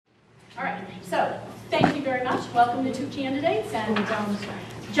All right, so thank you very much. Welcome the two candidates. And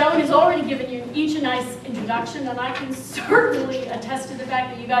Joan has already given you each a nice introduction, and I can certainly attest to the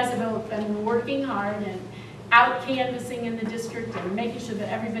fact that you guys have both been working hard and out canvassing in the district and making sure that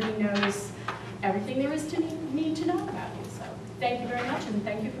everybody knows everything there is to need to know about you. So thank you very much, and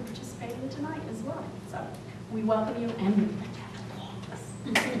thank you for participating tonight as well. So we welcome you and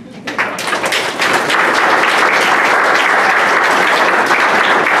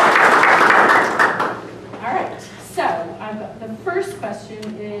the first question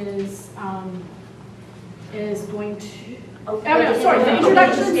is going to. Oh no, sorry. The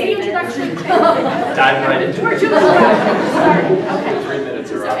introduction. Dive right into it. Sorry. Okay. 3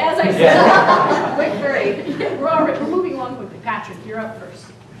 minutes are So up. as I said, quick break. We're moving along quickly. Patrick, you're up first.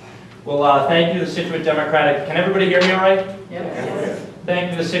 Well, thank you to the Scituate Democratic. Can everybody hear me all right? Yes.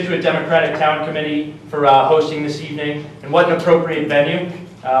 Thank you to the Scituate Democratic Town Committee for hosting this evening, and what an appropriate venue.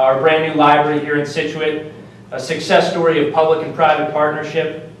 Our brand new library here in Scituate, a success story of public and private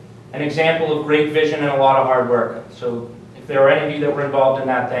partnership, an example of great vision and a lot of hard work. So if there are any of you that were involved in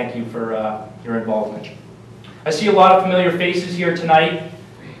that, thank you for your involvement. I see a lot of familiar faces here tonight,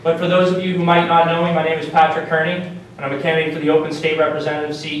 but for those of you who might not know me, my name is Patrick Kearney, and I'm a candidate for the open state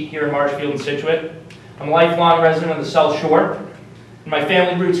representative seat here in Marshfield and Scituate. I'm a lifelong resident of the South Shore, and my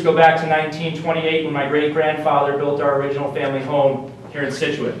family roots go back to 1928 when my great-grandfather built our original family home here in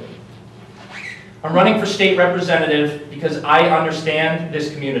Scituate. I'm running for state representative because I understand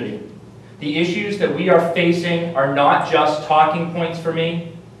this community. The issues that we are facing are not just talking points for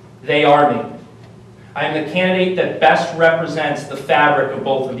me, they are me. I am the candidate that best represents the fabric of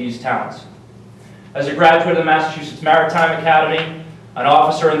both of these towns. As a graduate of the Massachusetts Maritime Academy, an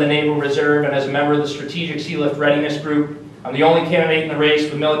officer in the Naval Reserve, and as a member of the Strategic Sealift Readiness Group, I'm the only candidate in the race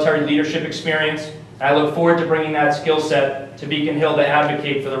with military leadership experience, and I look forward to bringing that skill set to Beacon Hill to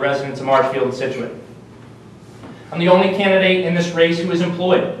advocate for the residents of Marshfield and Scituate. I'm the only candidate in this race who is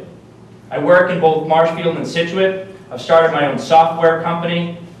employed. I work in both Marshfield and Scituate. I've started my own software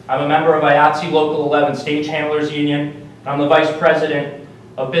company. I'm a member of IATSE Local 11 Stage Handlers Union, and I'm the Vice President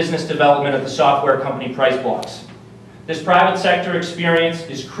of Business Development at the software company PriceBlocks. This private sector experience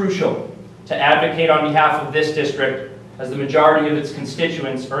is crucial to advocate on behalf of this district, as the majority of its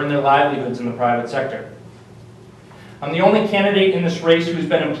constituents earn their livelihoods in the private sector. I'm the only candidate in this race who has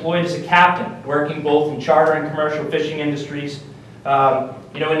been employed as a captain, working both in charter and commercial fishing industries,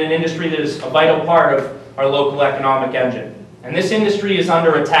 in an industry that is a vital part of our local economic engine. And this industry is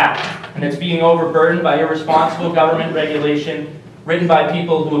under attack, and it's being overburdened by irresponsible government regulation written by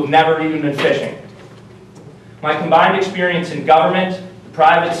people who have never even been fishing. My combined experience in government, the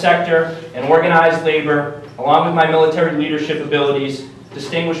private sector, and organized labor, along with my military leadership abilities,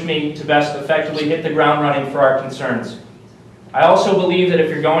 distinguish me to best effectively hit the ground running for our concerns. I also believe that if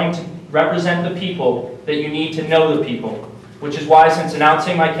you're going to represent the people, that you need to know the people, which is why since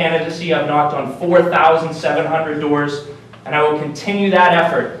announcing my candidacy, I've knocked on 4,700 doors, and I will continue that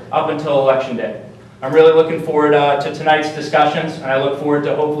effort up until Election Day. I'm really looking forward to tonight's discussions, and I look forward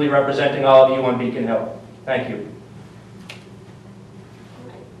to hopefully representing all of you on Beacon Hill. Thank you.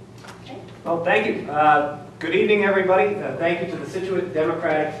 Well, thank you. Good evening, everybody. Thank you to the Scituate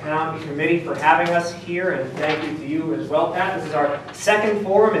Democratic Town Committee for having us here, and thank you to you as well, Pat. This is our second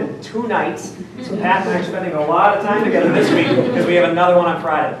forum in 2 nights, so Pat and I are spending a lot of time together this week because we have another one on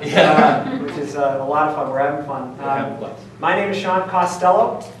Friday, which is a lot of fun. We're having fun. My name is Sean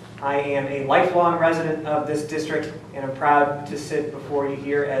Costello. I am a lifelong resident of this district, and I'm proud to sit before you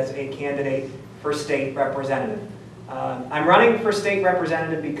here as a candidate for state representative. I'm running for state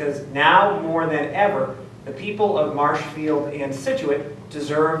representative because now more than ever, the people of Marshfield and Scituate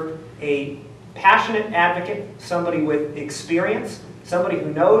deserve a passionate advocate, somebody with experience, somebody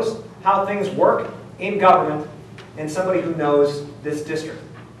who knows how things work in government, and somebody who knows this district.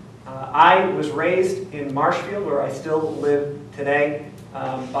 I was raised in Marshfield, where I still live today,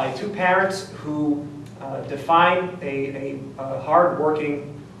 by 2 parents who define a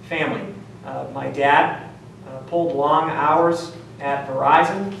hard-working family. My dad pulled long hours at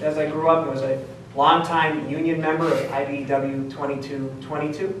Verizon as I grew up. He was a longtime union member of IBEW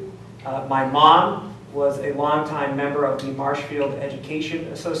 2222. My mom was a longtime member of the Marshfield Education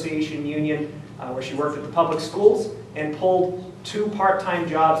Association Union, where she worked at the public schools and pulled 2 part-time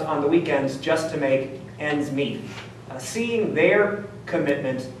jobs on the weekends just to make ends meet. Seeing their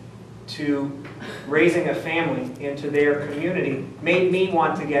commitment to raising a family into their community made me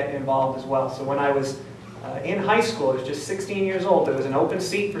want to get involved as well. So when I was in high school, I was just 16 years old, there was an open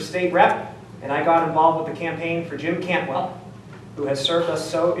seat for state rep, and I got involved with the campaign for Jim Cantwell, who has served us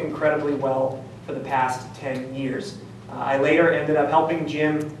so incredibly well for the past 10 years. I later ended up helping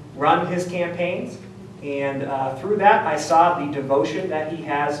Jim run his campaigns, and through that I saw the devotion that he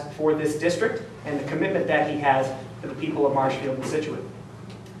has for this district and the commitment that he has to the people of Marshfield and Scituate.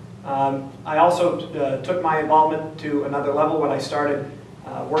 I also took my involvement to another level when I started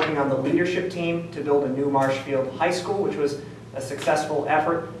working on the leadership team to build a new Marshfield High School, which was a successful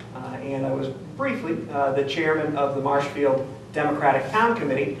effort, and I was briefly the chairman of the Marshfield Democratic Town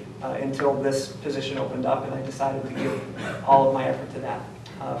Committee until this position opened up, and I decided to give all of my effort to that.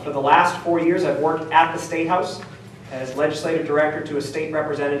 For the last 4 years, I've worked at the State House as legislative director to a state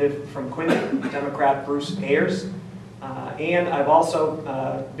representative from Quincy, Democrat Bruce Ayers. And I've also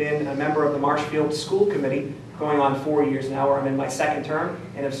been a member of the Marshfield School Committee going on 4 years now, where I'm in my second term,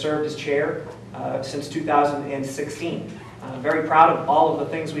 and have served as chair since 2016. I'm very proud of all of the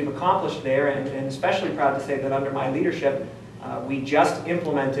things we've accomplished there, and especially proud to say that under my leadership, we just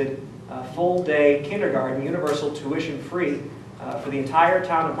implemented full-day kindergarten, universal tuition-free for the entire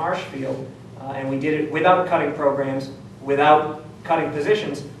town of Marshfield, and we did it without cutting programs, without cutting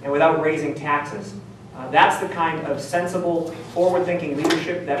positions, and without raising taxes. That's the kind of sensible, forward-thinking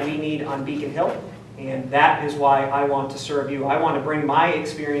leadership that we need on Beacon Hill, and that is why I want to serve you. I want to bring my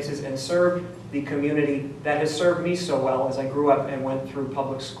experiences and serve the community that has served me so well as I grew up and went through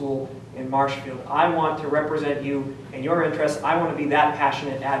public school in Marshfield. I want to represent you and your interests. I want to be that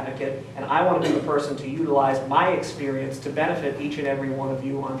passionate advocate, and I want to be the person to utilize my experience to benefit each and every one of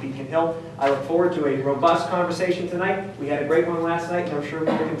you on Beacon Hill. I look forward to a robust conversation tonight. We had a great one last night, and I'm sure we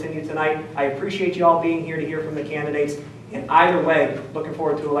will continue tonight. I appreciate you all being here to hear from the candidates. And either way, looking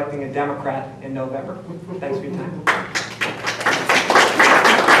forward to electing a Democrat in November. Thanks for your time.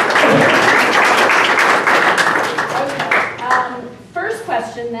 First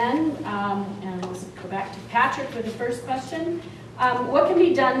question then, and let's go back to Patrick for the first question. What can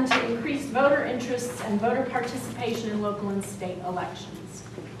be done to increase voter interests and voter participation in local and state elections?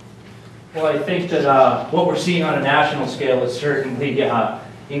 Well, I think that what we're seeing on a national scale is certainly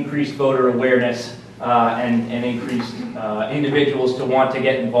increased voter awareness and increased individuals to want to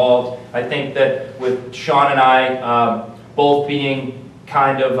get involved. I think that with Sean and I both being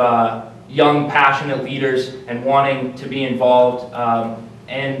kind of young, passionate leaders and wanting to be involved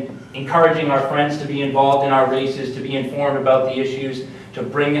and encouraging our friends to be involved in our races, to be informed about the issues, to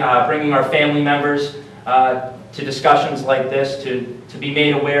bringing our family members to discussions like this, to be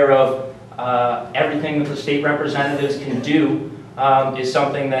made aware of everything that the state representatives can do is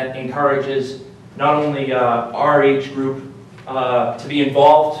something that encourages not only our age group to be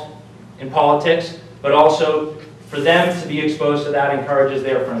involved in politics, but also for them to be exposed to that encourages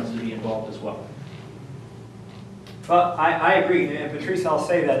their friends to be involved as well. Well, I agree, and Patrice, I'll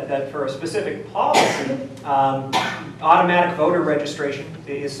say that for a specific policy, automatic voter registration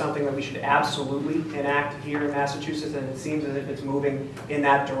is something that we should absolutely enact here in Massachusetts, and it seems as if it's moving in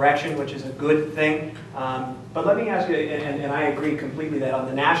that direction, which is a good thing. But let me ask you, and I agree completely that on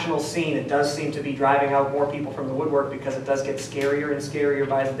the national scene, it does seem to be driving out more people from the woodwork because it does get scarier and scarier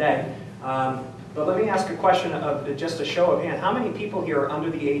by the day. But let me ask a question of just a show of hands. How many people here are under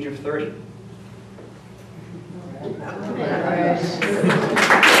the age of 30?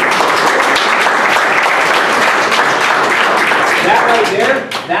 That right there,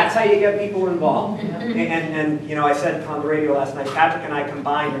 that's how you get people involved. And you know, I said on the radio last night, Patrick and I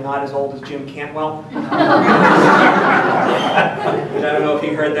combined are not as old as Jim Cantwell. I don't know if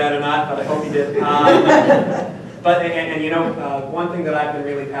you heard that or not, but I hope you did. But you know, one thing that I've been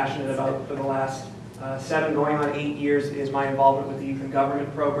really passionate about for the last 7 going on 8 years is my involvement with the Youth in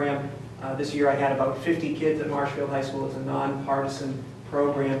Government program. This year I had about 50 kids at Marshfield High School. It's a nonpartisan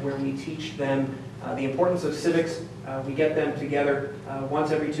program where we teach them the importance of civics. We get them together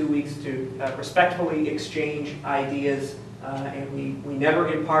once every 2 weeks to respectfully exchange ideas, and we never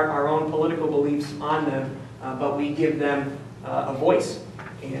impart our own political beliefs on them, but we give them a voice.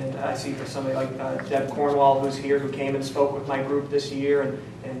 And I see for somebody like Deb Cornwall, who's here, who came and spoke with my group this year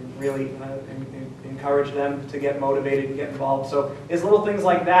and really encourage them to get motivated and get involved. So it's little things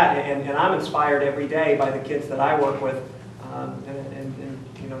like that, and I'm inspired every day by the kids that I work with, and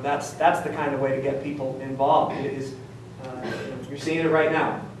you know, that's the kind of way to get people involved. It is, you're seeing it right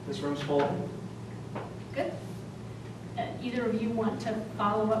now. This room's full. Good. Either of you want to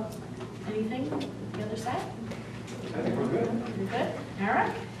follow up anything on the other side? I think we're good. You're good? All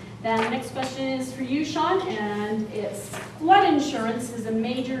right. Then the next question is for you, Sean, and it's flood insurance is a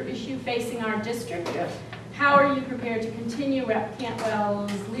major issue facing our district. Yes. How are you prepared to continue Rep.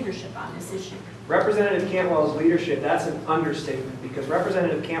 Cantwell's leadership on this issue? Representative Cantwell's leadership, that's an understatement, because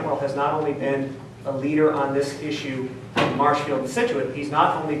Representative Cantwell has not only been a leader on this issue in Marshfield and Scituate, he's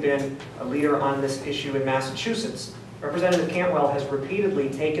not only been a leader on this issue in Massachusetts. Representative Cantwell has repeatedly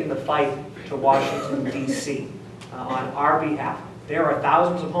taken the fight to Washington, D.C. On our behalf. There are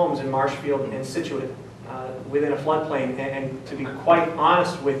thousands of homes in Marshfield and Scituate within a floodplain, and to be quite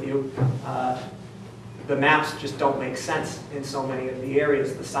honest with you, the maps just don't make sense in so many of the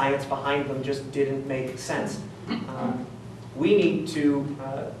areas. The science behind them just didn't make sense. We need to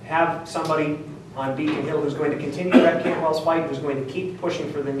have somebody on Beacon Hill who's going to continue Rep. Cantwell's fight, who's going to keep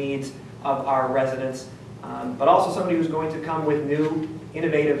pushing for the needs of our residents, but also somebody who's going to come with new,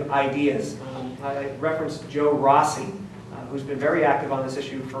 innovative ideas. I referenced Joe Rossi, who's been very active on this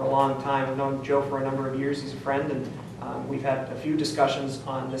issue for a long time. I've known Joe for a number of years. He's a friend, and we've had a few discussions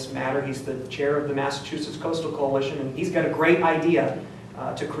on this matter. He's the chair of the Massachusetts Coastal Coalition, and he's got a great idea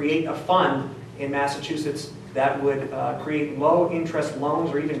to create a fund in Massachusetts that would create low-interest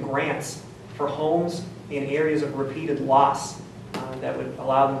loans or even grants for homes in areas of repeated loss that would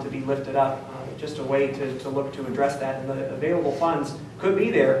allow them to be lifted up. Just a way to look to address that. And the available funds could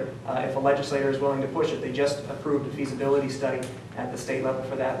be there if a legislator is willing to push it. They just approved a feasibility study at the state level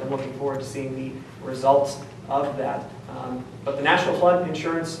for that. I'm looking forward to seeing the results of that. But the National Flood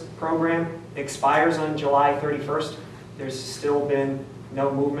Insurance Program expires on July 31st. There's still been no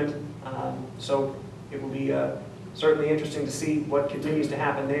movement. So it will be certainly interesting to see what continues to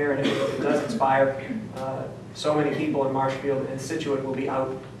happen there. And if it does expire, so many people in Marshfield and Scituate will be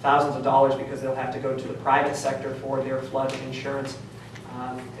out thousands of dollars because they'll have to go to the private sector for their flood insurance.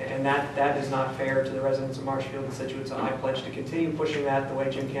 And that is not fair to the residents of Marshfield and Scituate, so I pledge to continue pushing that the way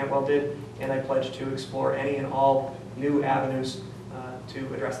Jim Cantwell did, and I pledge to explore any and all new avenues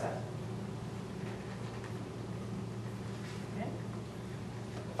to address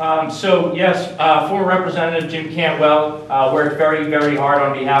that. So yes, former Representative Jim Cantwell worked very, very hard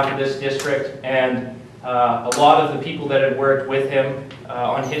on behalf of this district, and a lot of the people that had worked with him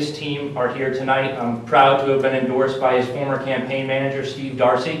on his team are here tonight. I'm proud to have been endorsed by his former campaign manager, Steve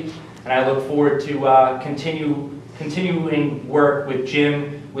Darcy, and I look forward to continuing work with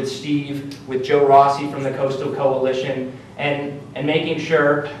Jim, with Steve, with Joe Rossi from the Coastal Coalition, and making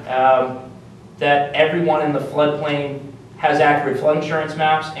sure that everyone in the floodplain has accurate flood insurance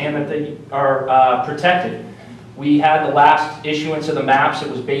maps and that they are protected. We had the last issuance of the maps. It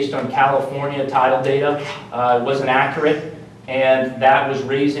was based on California tidal data. It wasn't accurate, and that was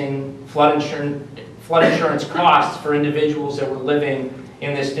raising flood insurance costs for individuals that were living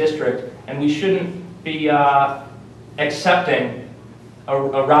in this district. And we shouldn't be accepting a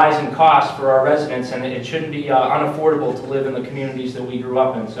rise in costs for our residents, and it shouldn't be unaffordable to live in the communities that we grew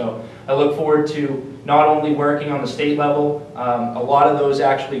up in. So I look forward to not only working on the state level, a lot of those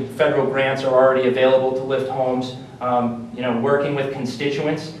actually federal grants are already available to lift homes, working with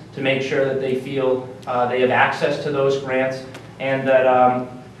constituents to make sure that they feel they have access to those grants, and that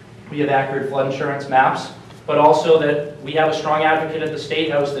we have accurate flood insurance maps, but also that we have a strong advocate at the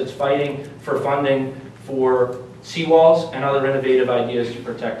State House that's fighting for funding for seawalls and other innovative ideas to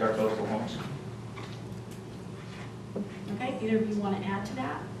protect our coastal homes. Okay, either of you want to add to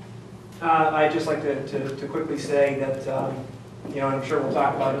that? I'd just like to quickly say that, and I'm sure we'll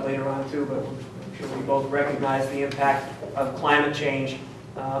talk about it later on too, but I'm sure we both recognize the impact of climate change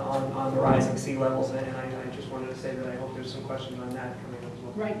on the rising sea levels, and I just wanted to say that I hope there's some questions on that coming up as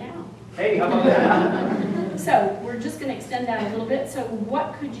well. Right now. Hey, how about that? So we're just going to extend that a little bit. So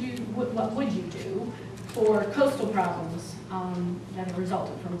what would you do for coastal problems that have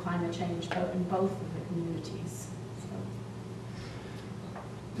resulted from climate change in both of the communities?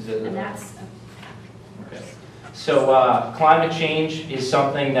 And that's okay. So climate change is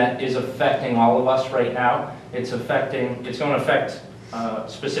something that is affecting all of us right now. It's going to affect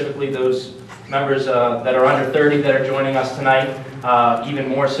specifically those members that are under 30 that are joining us tonight, even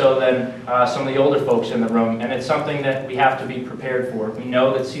more so than some of the older folks in the room. And it's something that we have to be prepared for. We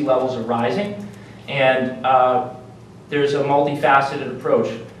know that sea levels are rising, and there's a multifaceted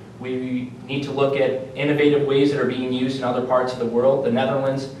approach. We need to look at innovative ways that are being used in other parts of the world. The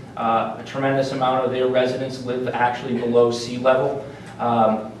Netherlands, a tremendous amount of their residents live actually below sea level.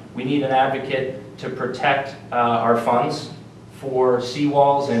 We need an advocate to protect our funds for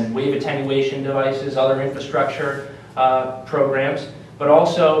seawalls and wave attenuation devices, other infrastructure programs, but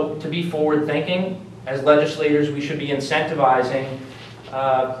also to be forward-thinking. As legislators, we should be incentivizing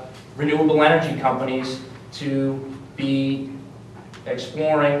renewable energy companies to be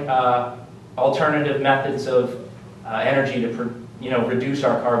exploring alternative methods of energy to reduce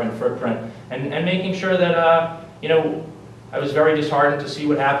our carbon footprint, and making sure that I was very disheartened to see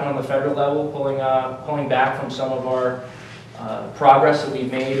what happened on the federal level, pulling back from some of our progress that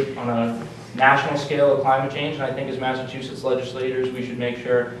we've made on a national scale of climate change. And I think as Massachusetts legislators, we should make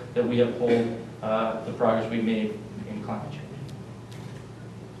sure that we uphold the progress we've made in climate change.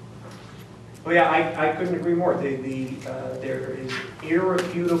 Well, yeah, I couldn't agree more. There is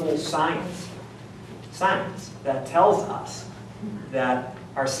irrefutable science that tells us that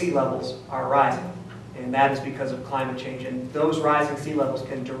our sea levels are rising, and that is because of climate change. And those rising sea levels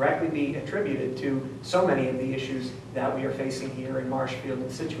can directly be attributed to so many of the issues that we are facing here in Marshfield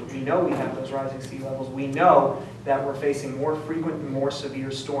and Scituate. We know we have those rising sea levels. We know that we're facing more frequent and more severe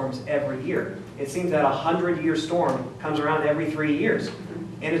storms every year. It seems that a 100-year storm comes around every 3 years.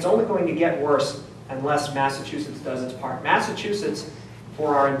 And it's only going to get worse unless Massachusetts does its part. Massachusetts,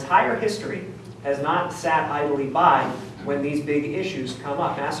 for our entire history, has not sat idly by when these big issues come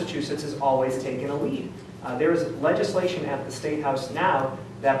up. Massachusetts has always taken a lead. There is legislation at the State House now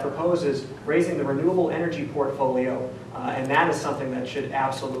that proposes raising the renewable energy portfolio, and that is something that should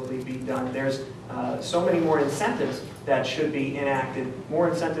absolutely be done. There's so many more incentives that should be enacted, more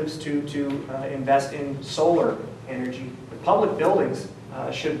incentives to invest in solar energy. The public buildings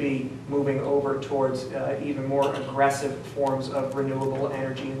should be moving over towards even more aggressive forms of renewable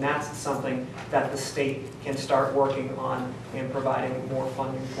energy, and that's something that the state can start working on and providing more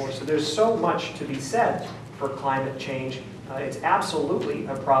funding for. So there's so much to be said for climate change. It's absolutely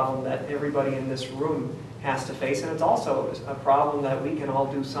a problem that everybody in this room has to face, and it's also a problem that we can all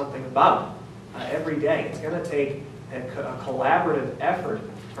do something about every day. It's going to take a collaborative effort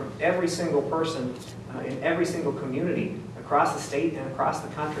from every single person in every single community across the state and across the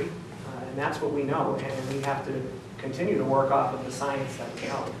country, and that's what we know, and we have to continue to work off of the science that we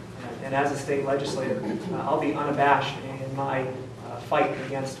know. And as a state legislator, I'll be unabashed in my fight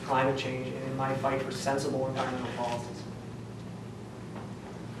against climate change and in my fight for sensible environmental policies.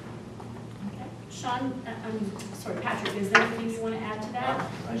 Okay. Sean, sorry, Patrick, is there anything you want to add to that?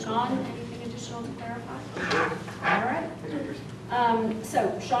 Sean, anything additional to clarify? All right.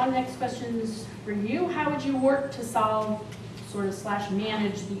 So, Sean, next question is for you. How would you work to solve /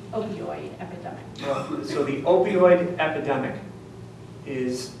 manage the opioid epidemic? So the opioid epidemic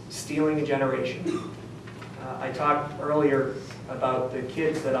is stealing a generation. I talked earlier about the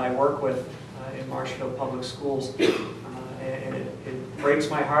kids that I work with in Marshfield Public Schools, and it breaks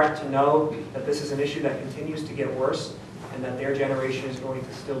my heart to know that this is an issue that continues to get worse and that their generation is going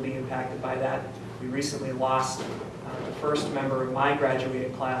to still be impacted by that. We recently lost the first member of my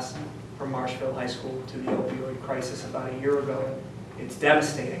graduating class from Marshfield High School to the opioid crisis about a year ago. It's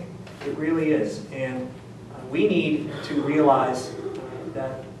devastating. It really is. And we need to realize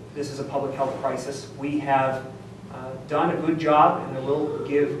that this is a public health crisis. We have done a good job, and I will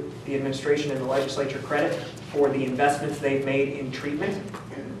give the administration and the legislature credit for the investments they've made in treatment,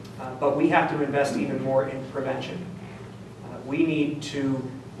 but we have to invest even more in prevention. We need to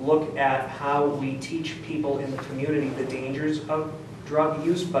look at how we teach people in the community the dangers of drug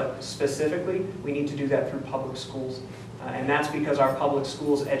use, but specifically, we need to do that through public schools. And that's because our public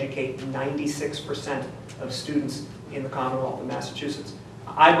schools educate 96% of students in the Commonwealth of Massachusetts.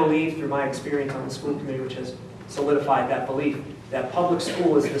 I believe, through my experience on the school committee, which has solidified that belief, that public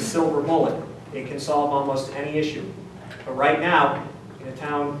school is the silver bullet. It can solve almost any issue. But right now, in a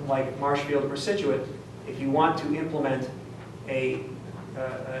town like Marshfield or Scituate, if you want to implement a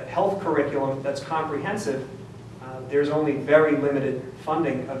health curriculum that's comprehensive, there's only very limited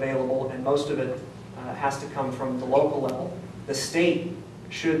funding available, and most of it has to come from the local level. The state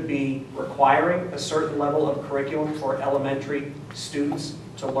should be requiring a certain level of curriculum for elementary students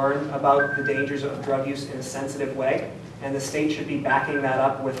to learn about the dangers of drug use in a sensitive way, and the state should be backing that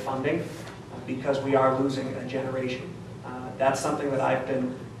up with funding because we are losing a generation. That's something that I've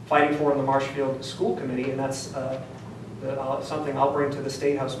been fighting for in the Marshfield School Committee, and that's something I'll bring to the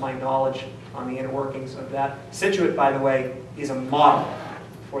State House, my knowledge on the inner workings of that. Scituate, by the way, is a model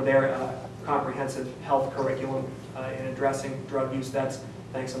for their comprehensive health curriculum in addressing drug use. That's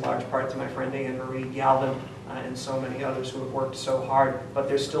thanks in large part to my friend Anne Marie Galvin and so many others who have worked so hard, but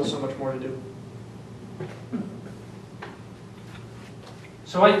there's still so much more to do.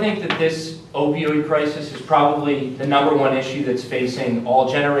 So I think that this opioid crisis is probably the #1 issue that's facing all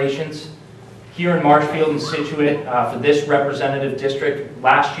generations. Here in Marshfield and Scituate, for this representative district,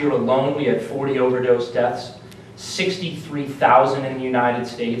 last year alone we had 40 overdose deaths, 63,000 in the United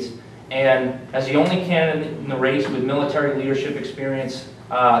States, and as the only candidate in the race with military leadership experience,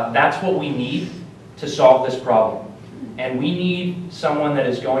 that's what we need to solve this problem. And we need someone that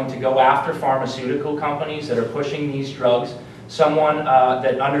is going to go after pharmaceutical companies that are pushing these drugs, someone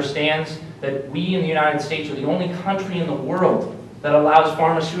that understands that we in the United States are the only country in the world that allows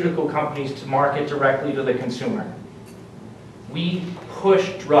pharmaceutical companies to market directly to the consumer. We push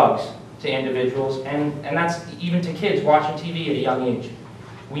drugs to individuals, and that's even to kids watching TV at a young age.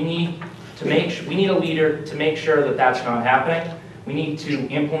 We need we need a leader to make sure that that's not happening. We need to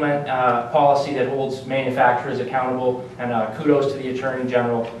implement policy that holds manufacturers accountable, and kudos to the Attorney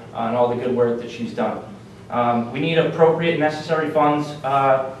General on all the good work that she's done. We need appropriate necessary funds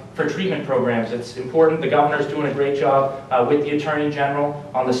for treatment programs. It's important. The governor's doing a great job with the Attorney General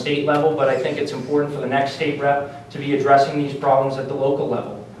on the state level, but I think it's important for the next state rep to be addressing these problems at the local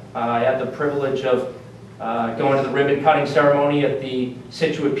level. I had the privilege of going to the ribbon cutting ceremony at the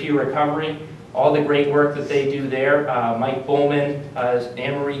Scituate Peer Recovery. All the great work that they do there, Mike Bowman,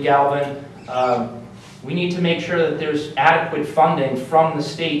 Anne-Marie Galvin. We need to make sure that there's adequate funding from the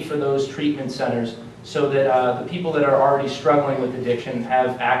state for those treatment centers so that the people that are already struggling with addiction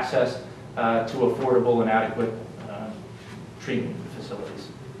have access to affordable and adequate treatment facilities.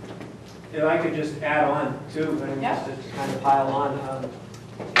 If I could just add on too, and just to kind of pile on,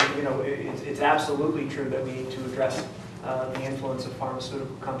 you know, it's absolutely true that we need to address the influence of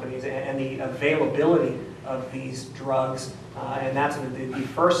pharmaceutical companies and the availability of these drugs. And that's the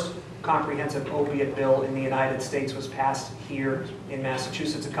first comprehensive opiate bill in the United States was passed here in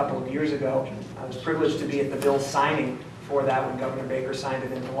Massachusetts a couple of years ago. I was privileged to be at the bill signing for that when Governor Baker signed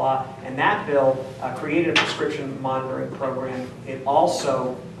it into law. And that bill created a prescription monitoring program. It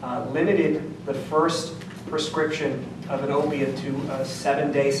also limited the first prescription of an opiate to a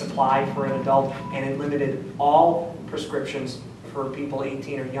 7-day supply for an adult, and it limited all prescriptions for people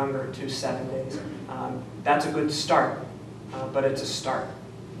 18 or younger to 7 days. That's a good start, but it's a start,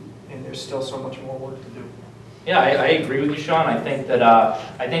 and there's still so much more work to do. Yeah, I agree with you, Sean. I think that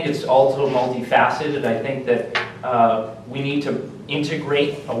I think it's also multifaceted. I think that we need to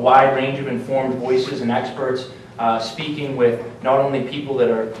integrate a wide range of informed voices and experts, speaking with not only people that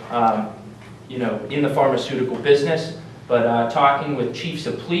are you know, in the pharmaceutical business, but talking with chiefs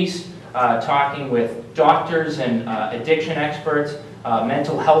of police, talking with doctors and addiction experts,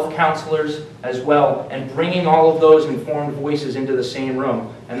 mental health counselors as well, and bringing all of those informed voices into the same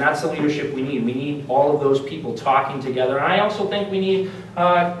room. And that's the leadership we need. We need all of those people talking together. And I also think we need,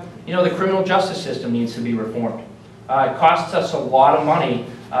 you know, the criminal justice system needs to be reformed. It costs us a lot of money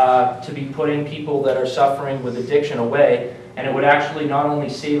to be putting people that are suffering with addiction away, and it would actually not only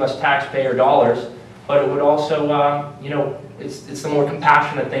save us taxpayer dollars, but it would also, you know, it's the more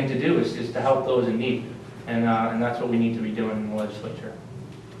compassionate thing to do is to help those in need. And that's what we need to be doing in the legislature.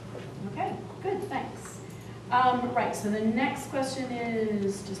 Okay, good, thanks. Right, so the next question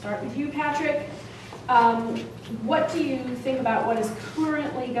is to start with you, Patrick. What do you think about what is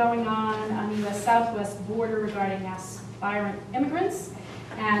currently going on the U.S. Southwest border regarding aspirant immigrants?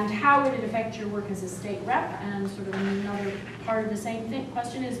 And how would it affect your work as a state rep? And sort of another part of the same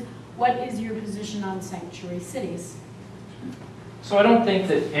question is, what is your position on sanctuary cities? So I don't think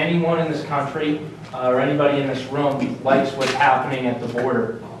that anyone in this country or anybody in this room likes what's happening at the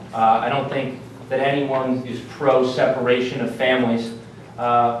border. I don't think that anyone is pro-separation of families.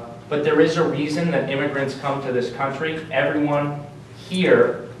 But there is a reason that immigrants come to this country. Everyone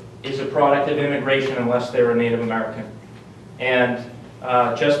here is a product of immigration unless they're a Native American. And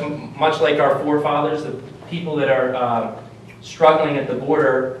just much like our forefathers, the people that are struggling at the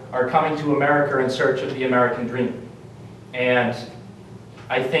border are coming to America in search of the American dream. And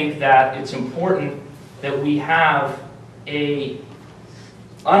I think that it's important that we have an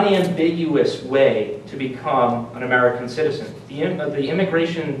unambiguous way to become an American citizen. The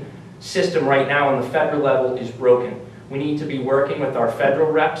immigration system right now on the federal level is broken. We need to be working with our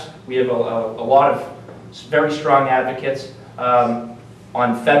federal reps. We have a lot of very strong advocates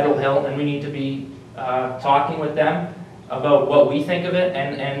on Federal Hill, and we need to be talking with them about what we think of it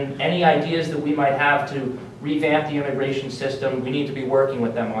and any ideas that we might have to revamp the immigration system. We need to be working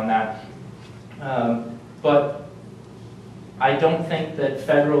with them on that. But I don't think that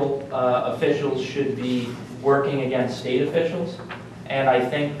federal officials should be working against state officials, and I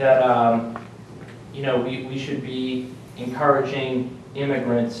think that you know, we should be encouraging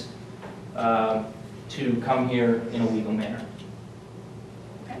immigrants to come here in a legal manner.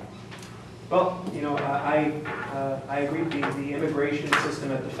 Well, you know, I agree. The immigration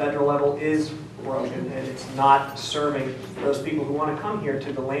system at the federal level is broken, and it's not serving those people who want to come here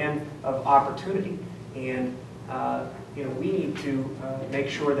to the land of opportunity. And you know, we need to make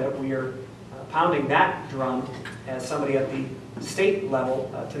sure that we are pounding that drum as somebody at the state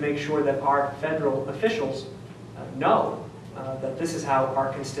level to make sure that our federal officials know that this is how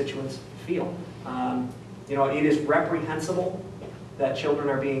our constituents feel. You know, it is reprehensible that children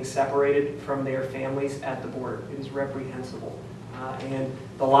are being separated from their families at the border. It is reprehensible. And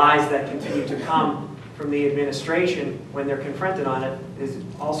the lies that continue to come from the administration when they're confronted on it is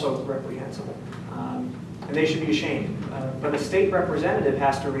also reprehensible. And they should be ashamed. But a state representative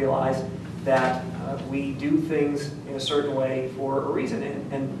has to realize that we do things in a certain way for a reason.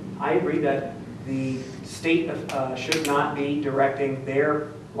 And I agree that the state should not be directing their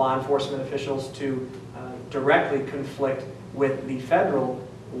law enforcement officials to directly conflict with the federal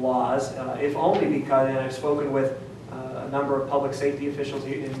laws, if only because, and I've spoken with a number of public safety officials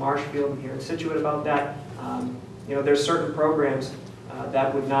here in Marshfield and here in Scituate about that. You know, there's certain programs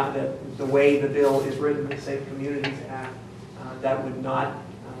that would not, that the way the bill is written, the Safe Communities Act, that would not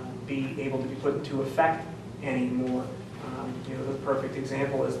be able to be put into effect anymore. You know, the perfect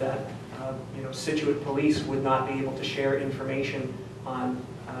example is that you know, Scituate police would not be able to share information on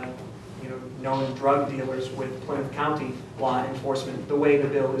you know, known drug dealers with Plymouth County law enforcement the way the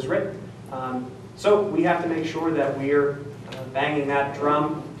bill is written. So we have to make sure that we're banging that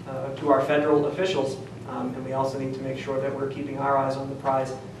drum to our federal officials, and we also need to make sure that we're keeping our eyes on the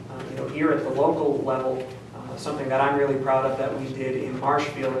prize. You know, here at the local level, something that I'm really proud of that we did in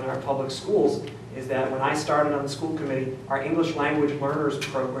Marshfield in our public schools is that when I started on the school committee, our English language learners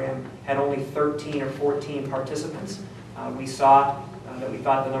program had only 13 or 14 participants. We saw that we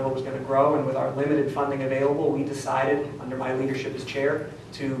thought the number was going to grow, and with our limited funding available, we decided, under my leadership as chair,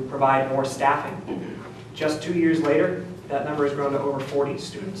 to provide more staffing. Just 2 years later, that number has grown to over 40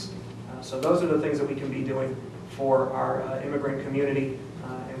 students. So those are the things that we can be doing for our immigrant community,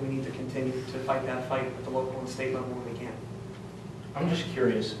 and we need to continue to fight that fight at the local and state level when we can. I'm just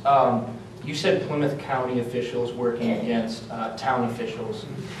curious. You said Plymouth County officials working against town officials.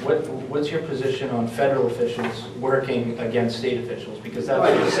 What's your position on federal officials working against state officials? Because that's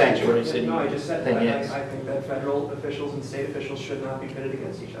what the sanctuary city No, I just said thing that. is. I think that federal officials and state officials should not be pitted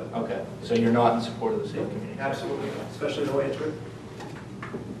against each other. Okay, so you're not in support of the state community? Absolutely not, especially the way it's written.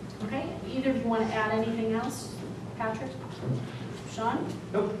 Okay, either of you want to add anything else? Patrick? Sean?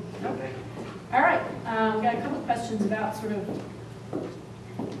 Nope. Nope. All right, we've got a couple of questions about sort of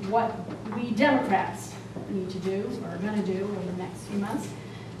what we Democrats need to do or are going to do over the next few months.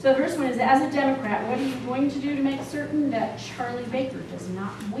 So the first one is, as a Democrat, what are you going to do to make certain that Charlie Baker does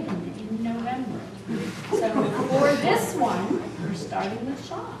not win in November? So for this one, we're starting with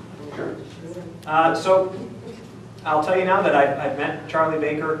Sean. Sure. So I'll tell you now that I've met Charlie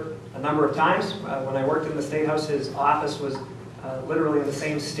Baker a number of times. When I worked in the State House, his office was literally in the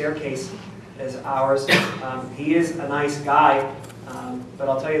same staircase as ours. He is a nice guy, but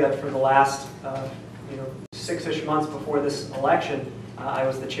I'll tell you that for the last 6-ish months before this election, I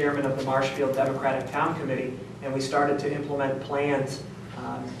was the chairman of the Marshfield Democratic Town Committee, and we started to implement plans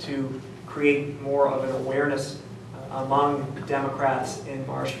to create more of an awareness among Democrats in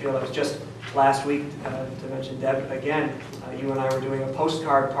Marshfield. I was just last week, to mention Deb again, you and I were doing a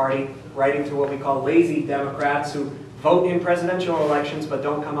postcard party writing to what we call lazy Democrats who vote in presidential elections but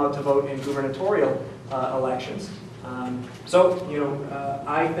don't come out to vote in gubernatorial elections. So,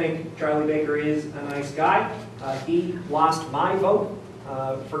 I think Charlie Baker is a nice guy. He lost my vote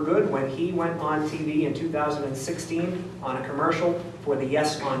for good when he went on TV in 2016 on a commercial for the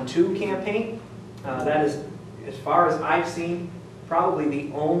Yes on 2 campaign. That is, as far as I've seen, probably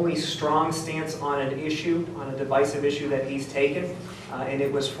the only strong stance on an issue, on a divisive issue that he's taken, and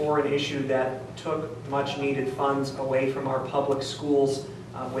it was for an issue that took much needed funds away from our public schools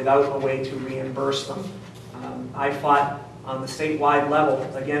without a way to reimburse them. I fought on the statewide level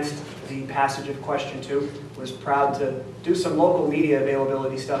against the passage of Question 2, was proud to do some local media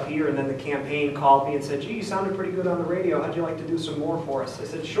availability stuff here, and then the campaign called me and said, gee, you sounded pretty good on the radio, how'd you like to do some more for us? I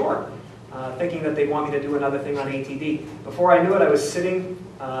said, sure, thinking that they'd want me to do another thing on ATD. Before I knew it, I was sitting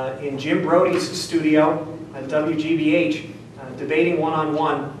in Jim Brody's studio at WGBH, debating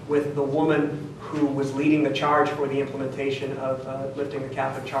one-on-one with the woman who was leading the charge for the implementation of lifting the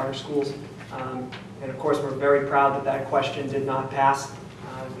Catholic charter schools. And of course, we're very proud that that question did not pass.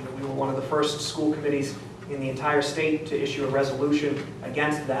 We were one of the first school committees in the entire state to issue a resolution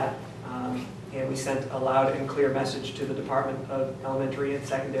against that. And we sent a loud and clear message to the Department of Elementary and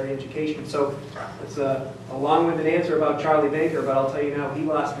Secondary Education. So it's a long-winded answer about Charlie Baker, but I'll tell you now, he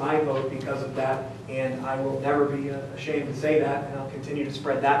lost my vote because of that, and I will never be ashamed to say that, and I'll continue to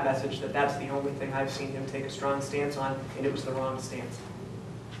spread that message that that's the only thing I've seen him take a strong stance on, and it was the wrong stance.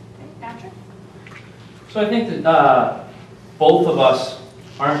 Okay, Patrick? So I think that both of us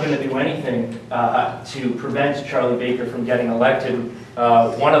aren't going to do anything to prevent Charlie Baker from getting elected.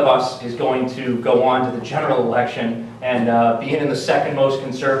 One of us is going to go on to the general election, and being in the second most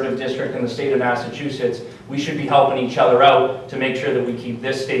conservative district in the state of Massachusetts, we should be helping each other out to make sure that we keep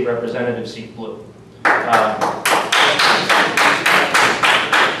this state representative seat blue.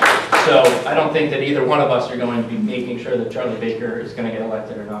 So I don't think that either one of us are going to be making sure that Charlie Baker is going to get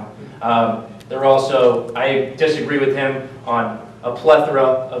elected or not. I disagree with him on a plethora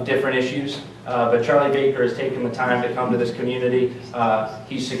of different issues. But Charlie Baker has taken the time to come to this community.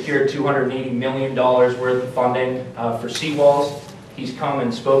 He's secured $280 million worth of funding for seawalls. He's come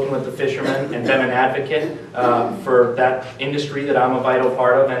and spoken with the fishermen and been an advocate for that industry that I'm a vital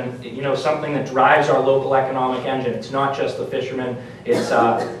part of, and you know, something that drives our local economic engine. It's not just the fishermen, it's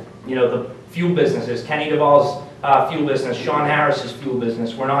you know, the fuel businesses, Kenny Duvall's fuel business, Sean Harris's fuel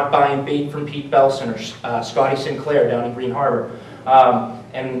business. We're not buying bait from Pete Belson or Scotty Sinclair down in Green Harbor.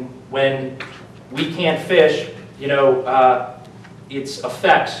 And when we can't fish, you know, its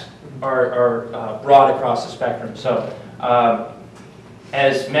effects are broad across the spectrum. So,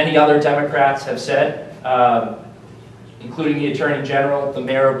 as many other Democrats have said, including the Attorney General, the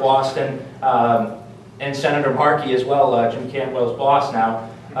Mayor of Boston, and Senator Markey as well, Jim Cantwell's boss now,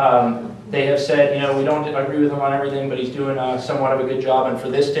 they have said, you know, we don't agree with him on everything, but he's doing somewhat of a good job. And for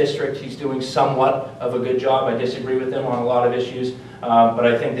this district, he's doing somewhat of a good job. I disagree with him on a lot of issues, but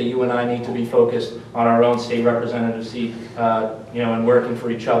I think that you and I need to be focused on our own state representative seat, you know, and working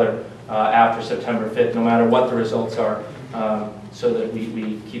for each other after September 5th, no matter what the results are, so that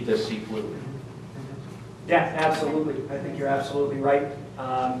we keep this seat blue. Yeah, absolutely. I think you're absolutely right.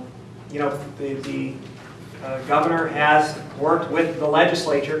 You know, the governor has worked with the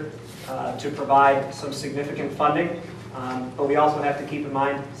legislature to provide some significant funding, but we also have to keep in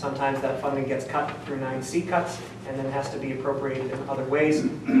mind sometimes that funding gets cut through 9C cuts and then has to be appropriated in other ways.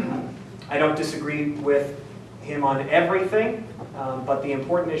 I don't disagree with him on everything, but the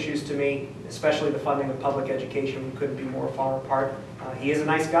important issues to me, especially the funding of public education, we couldn't be more far apart. He is a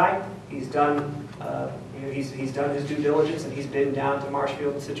nice guy. He's done, you know, he's done his due diligence, and he's been down to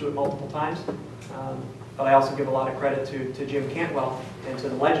Marshfield and Scituate multiple times. But I also give a lot of credit to Jim Cantwell and to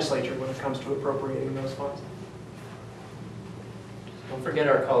the legislature when it comes to appropriating those funds. Don't forget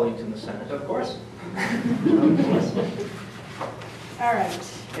our colleagues in the Senate. Of course. All right.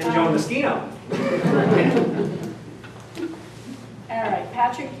 And Joe Moschino. All right,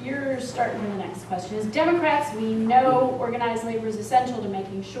 Patrick, you're starting with the next question. As Democrats, we know organized labor is essential to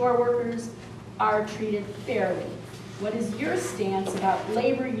making sure workers are treated fairly. What is your stance about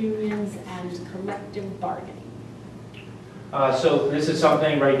labor unions and collective bargaining? So this is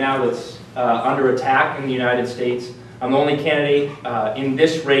something right now that's under attack in the United States. I'm the only candidate in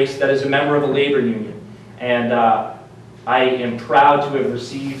this race that is a member of a labor union. And I am proud to have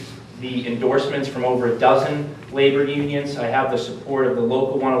received the endorsements from over a dozen labor unions. I have the support of the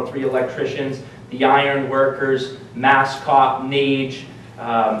Local 103 electricians, the iron workers, Mascot, Nage,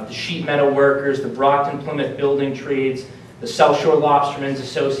 the sheet metal workers, the Brockton Plymouth building trades, the South Shore Lobstermen's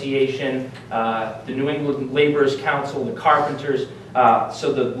Association, the New England Laborers Council, the carpenters.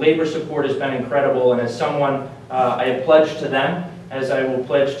 So the labor support has been incredible, and as someone, I have pledged to them, as I will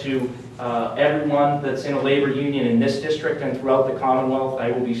pledge to everyone that's in a labor union in this district and throughout the Commonwealth. I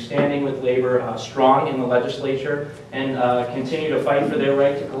will be standing with labor strong in the legislature and continue to fight for their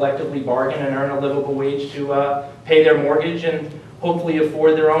right to collectively bargain and earn a livable wage to pay their mortgage and hopefully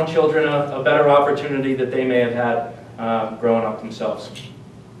afford their own children a better opportunity that they may have had growing up themselves.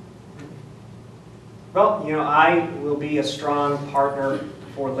 Well, you know, I will be a strong partner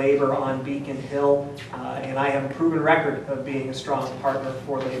for labor on Beacon Hill, and I have a proven record of being a strong partner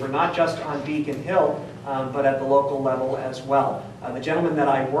for labor, not just on Beacon Hill, but at the local level as well. The gentleman that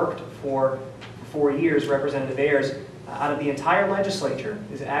I worked for 4 years, Representative Ayers, out of the entire legislature,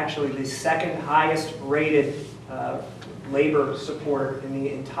 is actually the second highest rated labor supporter in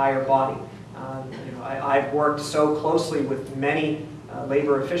the entire body. You know, I've worked so closely with many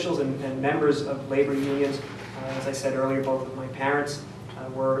labor officials and members of labor unions. As I said earlier, both of my parents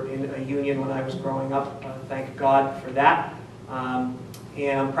were in a union when I was growing up. Thank God for that.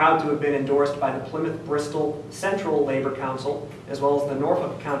 And I'm proud to have been endorsed by the Plymouth-Bristol Central Labor Council, as well as the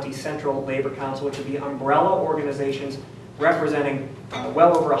Norfolk County Central Labor Council, which are the umbrella organizations representing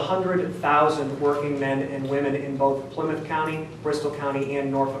well over 100,000 working men and women in both Plymouth County, Bristol County,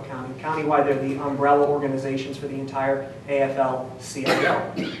 and Norfolk County. Countywide, they're the umbrella organizations for the entire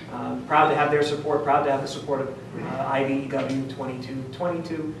AFL-CIO. Proud to have their support, proud to have the support of IBEW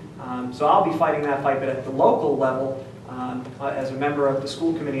 2222. So I'll be fighting that fight, but at the local level, as a member of the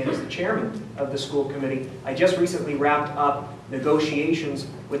school committee and as the chairman of the school committee, I just recently wrapped up negotiations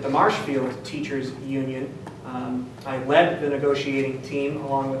with the Marshfield Teachers Union. I led the negotiating team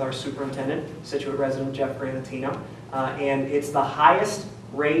along with our superintendent, Scituate resident Jeff Granatino, and it's the highest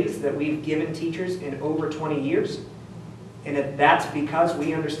raise that we've given teachers in over 20 years. And that's because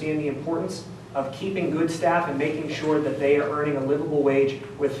we understand the importance of keeping good staff and making sure that they are earning a livable wage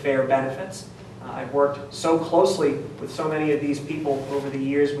with fair benefits. I've worked so closely with so many of these people over the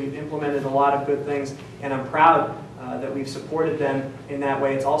years. We've implemented a lot of good things, and I'm proud that we've supported them in that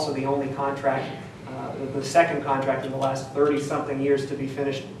way. It's also the only contract, the second contract in the last 30-something years to be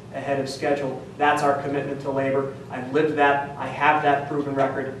finished ahead of schedule. That's our commitment to labor. I've lived that, I have that proven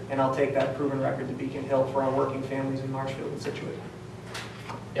record, and I'll take that proven record to Beacon Hill for our working families in Marshfield and Scituate.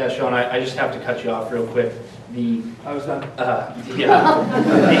 Yeah, Sean, I just have to cut you off real quick. I was done.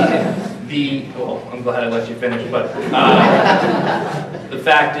 Well, I'm glad I let you finish, but the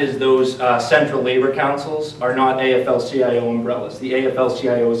fact is those central labor councils are not AFL-CIO umbrellas. The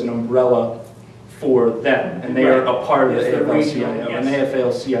AFL-CIO is an umbrella for them, and they are a part of the AFL-CIO, and the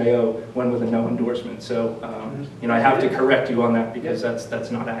AFL-CIO went with a no endorsement. So, you know, I have to correct you on that because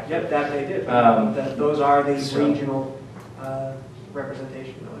that's not accurate. Yep, that they did. Those are the regional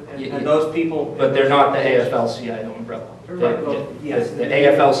representation, and those people. But they're not the AFL-CIO umbrella. Yes, the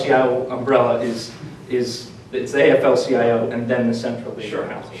AFL-CIO umbrella is it's the AFL-CIO and then the central labor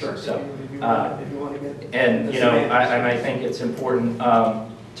council. Sure. So, if you want to get and you know, I think it's important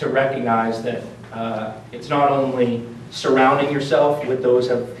to recognize that it's not only surrounding yourself with those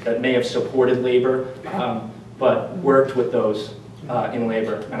that may have supported labor, but worked with those in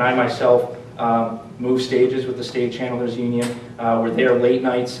labor. And I myself moved stages with the State Channelers Union. We're there late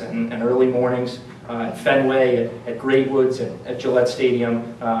nights and early mornings at Fenway, at Great Woods, at Gillette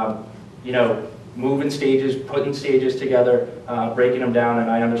Stadium. You know, moving stages, putting stages together, breaking them down, and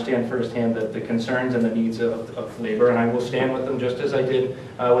I understand firsthand the concerns and the needs of labor, and I will stand with them just as I did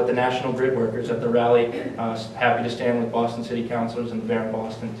with the National Grid workers at the rally. Happy to stand with Boston City Councilors and the Mayor of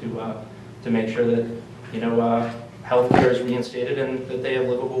Boston to make sure that, you know, health care is reinstated and that they have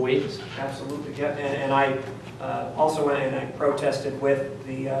livable wages. Absolutely, yeah. And I also went and I protested with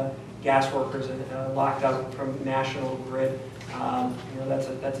the gas workers and locked out from National Grid. You know,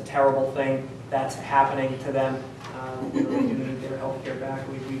 that's a terrible thing that's happening to them. You know, they do need their health care back.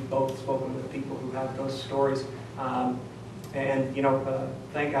 We've both spoken with people who have those stories. And you know,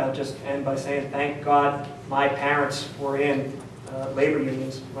 I'll just end by saying thank God my parents were in labor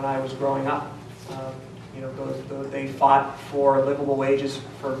unions when I was growing up. You know, they fought for livable wages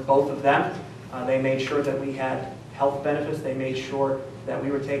for both of them. They made sure that we had health benefits. They made sure that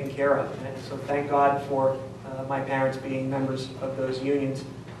we were taken care of. And so thank God for my parents being members of those unions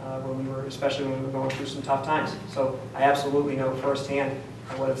especially when we were going through some tough times. So I absolutely know firsthand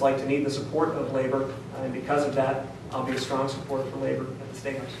what it's like to need the support of labor, and because of that, I'll be a strong supporter for labor at the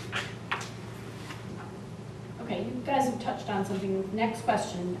State House. Okay, you guys have touched on something. Next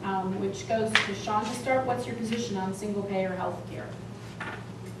question, which goes to Sean to start. What's your position on single-payer health care?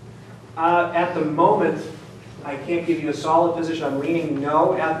 At the moment, I can't give you a solid position. I'm leaning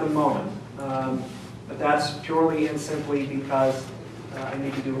no at the moment. But that's purely and simply because I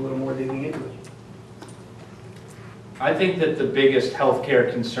need to do a little more digging into it. I think that the biggest healthcare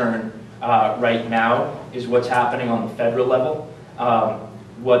concern right now is what's happening on the federal level.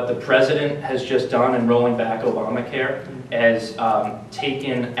 What the president has just done in rolling back Obamacare has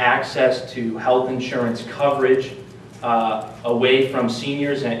taken access to health insurance coverage away from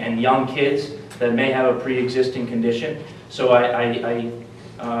seniors and young kids that may have a pre-existing condition. So I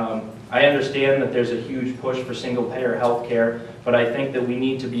understand that there's a huge push for single-payer health care, but I think that we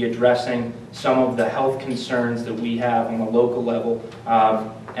need to be addressing some of the health concerns that we have on the local level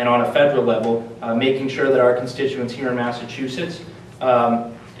and on a federal level, making sure that our constituents here in Massachusetts,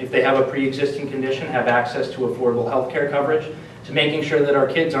 if they have a pre-existing condition, have access to affordable health care coverage, to making sure that our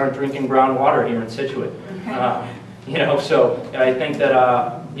kids aren't drinking brown water here in Scituate. You know, so I think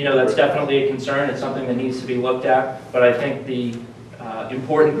that, you know, that's definitely a concern. It's something that needs to be looked at, but I think the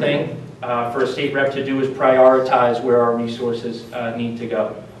important thing for a state rep to do is prioritize where our resources need to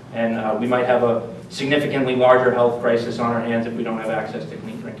go. And we might have a significantly larger health crisis on our hands if we don't have access to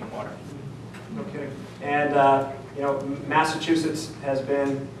clean drinking water. No kidding. And you know, Massachusetts has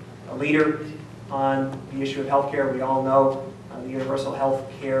been a leader on the issue of health care. We all know the universal health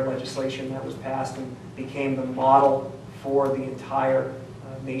care legislation that was passed and became the model for the entire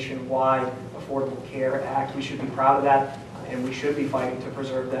nationwide Affordable Care Act. We should be proud of that. And we should be fighting to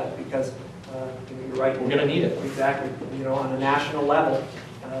preserve that because, you know, you're right. We're going to need it. Exactly. You know, on a national level,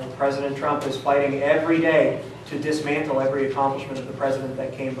 President Trump is fighting every day to dismantle every accomplishment of the president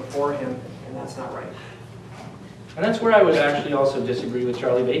that came before him, and that's not right. And that's where I would actually also disagree with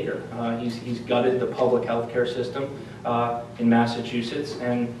Charlie Baker. He's gutted the public health care system in Massachusetts,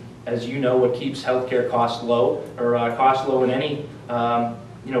 and as you know, what keeps healthcare costs low, or costs low in any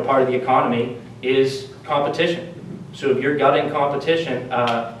you know, part of the economy, is competition. So if you're gutting competition,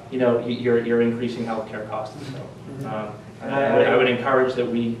 you know, you're increasing healthcare costs. So I would encourage that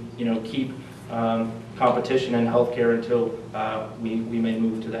we, you know, keep competition in healthcare until we may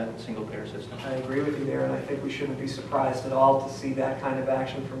move to that single-payer system. I agree with you there, and I think we shouldn't be surprised at all to see that kind of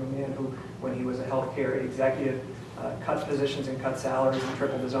action from a man who, when he was a healthcare executive, cut positions and cut salaries and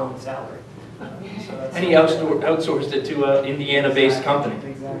tripled his own salary. And he outsourced it to an Indiana-based company.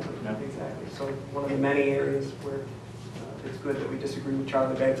 Exactly, exactly. So one of the many areas where it's good that we disagree with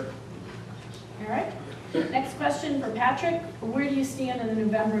Charlie Baker. All right. Next question for Patrick. Where do you stand on the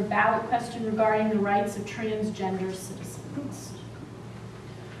November ballot question regarding the rights of transgender citizens?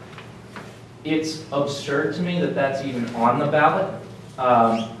 It's absurd to me that that's even on the ballot.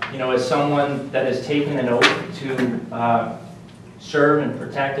 You know, as someone that has taken an oath to serve and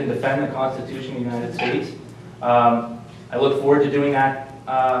protect and defend the Constitution of the United States, I look forward to doing that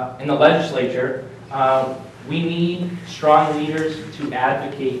in the legislature. We need strong leaders to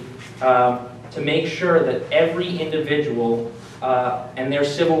advocate to make sure that every individual and their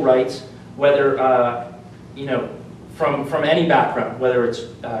civil rights, whether you know, from any background, whether it's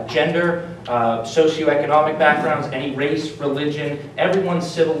gender, socioeconomic backgrounds, any race, religion, everyone's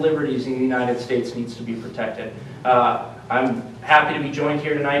civil liberties in the United States needs to be protected. I'm happy to be joined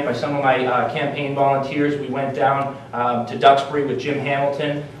here tonight by some of my campaign volunteers. We went down to Duxbury with Jim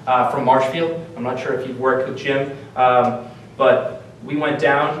Hamilton from Marshfield. I'm not sure if you've worked with Jim, but we went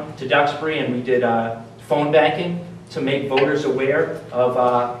down to Duxbury and we did phone banking to make voters aware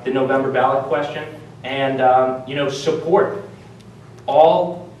of the November ballot question and you know, support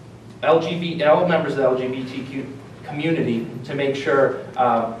all members of the LGBTQ community to make sure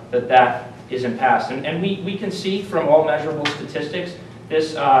that that isn't passed. And we can see from all measurable statistics,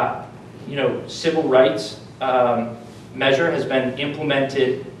 this you know, civil rights measure has been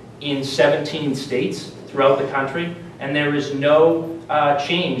implemented in 17 states throughout the country, and there is no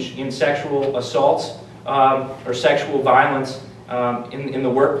change in sexual assaults or sexual violence in the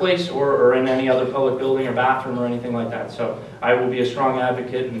workplace or in any other public building or bathroom or anything like that. So I will be a strong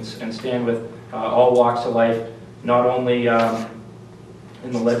advocate and stand with all walks of life, not only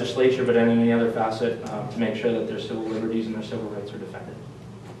in the legislature but in any other facet to make sure that their civil liberties and their civil rights are defended.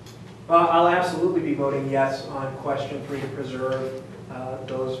 Well, I'll absolutely be voting yes on question 3 to preserve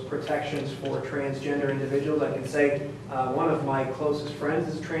those protections for transgender individuals. I can say one of my closest friends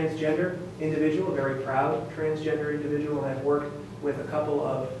is a transgender individual, a very proud transgender individual, and I've worked with a couple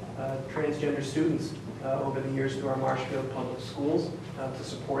of transgender students over the years through our Marshfield Public Schools to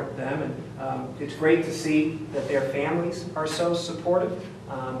support them. And it's great to see that their families are so supportive,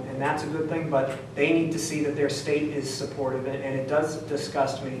 and that's a good thing, but they need to see that their state is supportive, and it does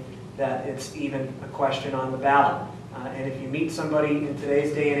disgust me that it's even a question on the ballot. And if you meet somebody in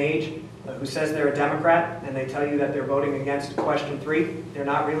today's day and age who says they're a Democrat and they tell you that they're voting against question 3, they're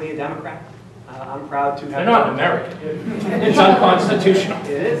not really a Democrat. I'm proud to have... They're not American. It's unconstitutional. It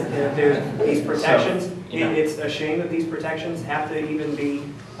is. There's these protections. So, yeah. It's a shame that these protections have to even be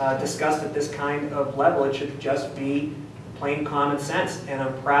discussed at this kind of level. It should just be plain common sense. And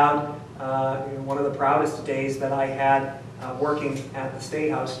I'm proud, one of the proudest days that I had working at the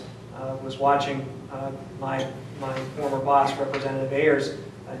State House was watching my former boss, Representative Ayers,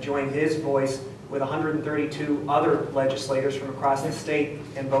 join his voice with 132 other legislators from across the state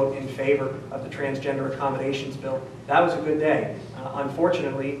and vote in favor of the transgender accommodations bill. That was a good day.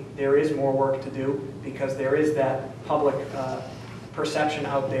 Unfortunately, there is more work to do because there is that public perception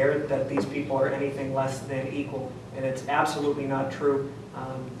out there that these people are anything less than equal, and it's absolutely not true.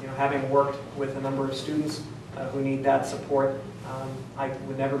 Having worked with a number of students who need that support, I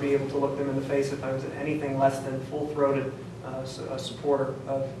would never be able to look them in the face if I was anything less than full-throated supporter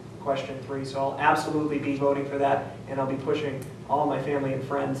of question 3. So I'll absolutely be voting for that, and I'll be pushing all my family and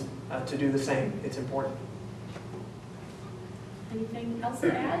friends to do the same. It's important. Anything else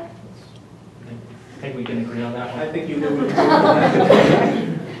to add? I think we can agree on that one. I think you knew what you were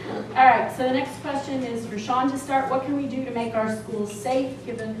doing. All right, so the next question is for Sean to start. What can we do to make our schools safe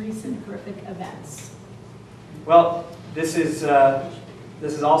given recent horrific events? Well, this is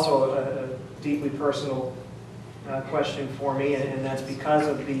also a deeply personal question for me, and that's because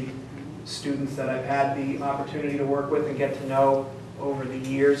of the students that I've had the opportunity to work with and get to know over the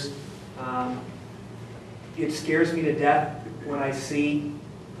years. It scares me to death when I see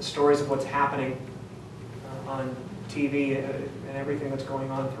the stories of what's happening on TV and everything that's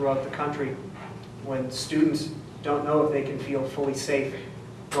going on throughout the country when students don't know if they can feel fully safe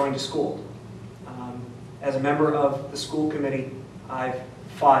going to school. As a member of the school committee, I've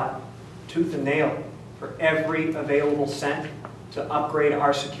fought tooth and nail for every available cent to upgrade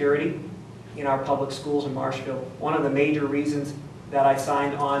our security in our public schools in Marshfield. One of the major reasons that I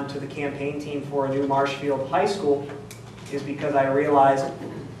signed on to the campaign team for a new Marshfield High School is because I realized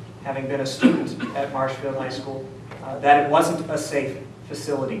having been a student at Marshfield High School, that it wasn't a safe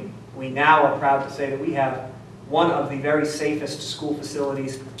facility. We now are proud to say that we have one of the very safest school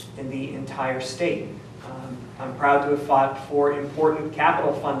facilities in the entire state. I'm proud to have fought for important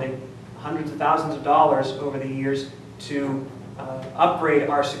capital funding, hundreds of thousands of dollars over the years, to upgrade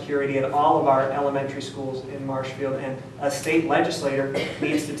our security at all of our elementary schools in Marshfield, and a state legislator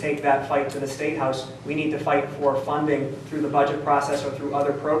needs to take that fight to the State House. We need to fight for funding through the budget process or through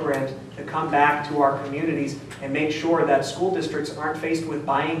other programs to come back to our communities and make sure that school districts aren't faced with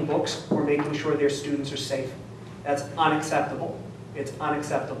buying books or making sure their students are safe. That's unacceptable. It's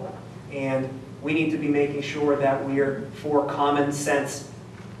unacceptable. And we need to be making sure that we're for common sense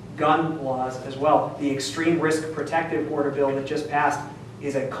gun laws as well. The Extreme Risk Protective Order bill that just passed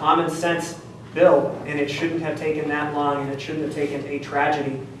is a common sense bill, and it shouldn't have taken that long, and it shouldn't have taken a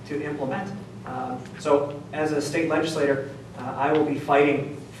tragedy to implement. So as a state legislator, I will be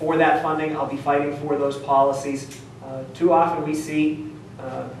fighting for that funding. I'll be fighting for those policies. Too often we see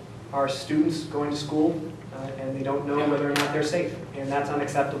our students going to school and they don't know whether or not they're safe, and that's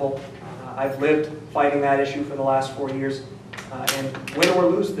unacceptable. I've lived fighting that issue for the last 4 years. And win or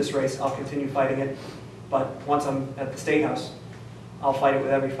lose this race, I'll continue fighting it. But once I'm at the State House, I'll fight it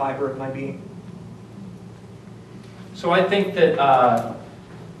with every fiber of my being. So I think that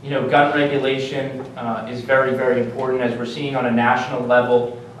gun regulation is very, very important, as we're seeing on a national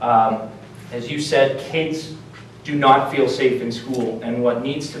level. As you said, kids do not feel safe in school, and what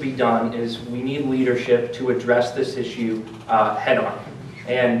needs to be done is we need leadership to address this issue head on.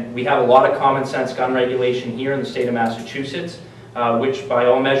 And we have a lot of common sense gun regulation here in the state of Massachusetts, which by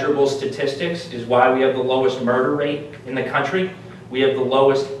all measurable statistics is why we have the lowest murder rate in the country. We have the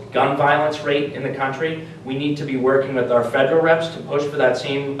lowest gun violence rate in the country. We need to be working with our federal reps to push for that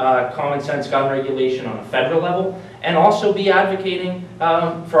same common sense gun regulation on a federal level, and also be advocating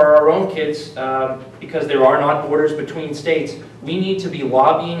for our own kids, because there are not borders between states. We need to be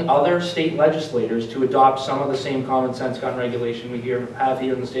lobbying other state legislators to adopt some of the same common sense gun regulation we have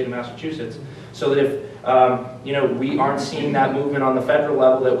here in the state of Massachusetts, so that if we aren't seeing that movement on the federal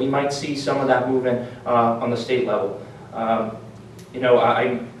level, that we might see some of that movement on the state level.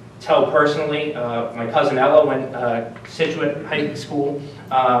 I tell personally, my cousin Ella went Scituate High School,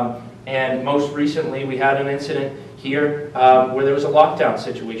 and most recently we had an incident here where there was a lockdown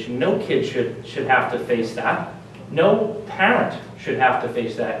situation. No kid should have to face that. No parent should have to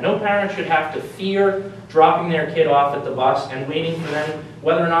face that. No parent should have to fear dropping their kid off at the bus and waiting for them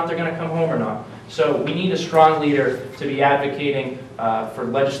whether or not they're going to come home or not. So we need a strong leader to be advocating for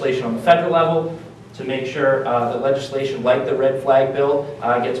legislation on the federal level, to make sure that legislation like the red flag bill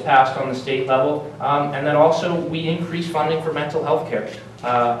gets passed on the state level, and then also we increase funding for mental health care.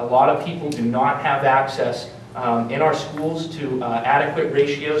 A lot of people do not have access in our schools to adequate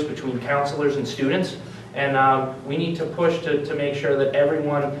ratios between counselors and students, and we need to push to make sure that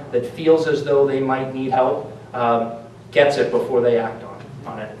everyone that feels as though they might need help gets it before they act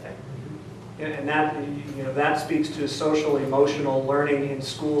on anything. And that speaks to social emotional learning in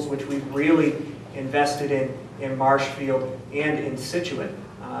schools, which we've really invested in Marshfield and in Scituate.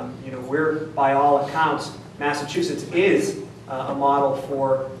 We're, by all accounts, Massachusetts is a model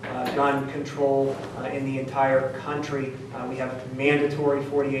for gun control in the entire country. We have mandatory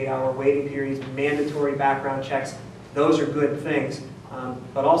 48-hour waiting periods, mandatory background checks. Those are good things.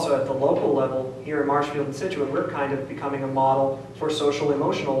 But also at the local level, here in Marshfield and Scituate, we're kind of becoming a model for social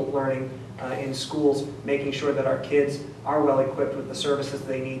emotional learning in schools, making sure that our kids are well equipped with the services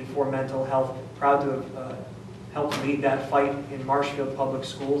they need for mental health. Proud to have helped lead that fight in Marshfield Public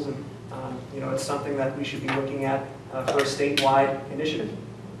Schools, and it's something that we should be looking at for a statewide initiative.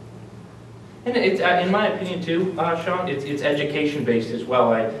 And it's, in my opinion too, Sean, it's education based as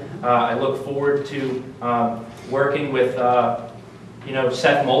well. I look forward to working with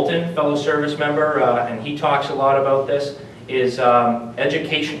Seth Moulton, fellow service member, and he talks a lot about this, is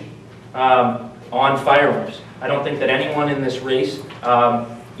education on firearms. I don't think that anyone in this race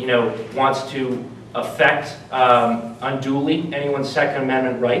wants to affect unduly anyone's Second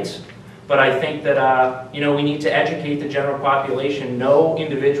Amendment rights. But I think that we need to educate the general population. No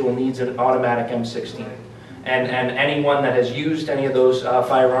individual needs an automatic M16. And anyone that has used any of those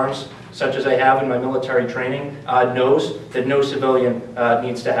firearms, such as I have in my military training, knows that no civilian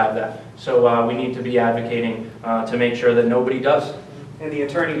needs to have that. So we need to be advocating to make sure that nobody does. And the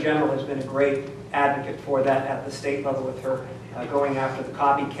Attorney General has been a great advocate for that at the state level with her going after the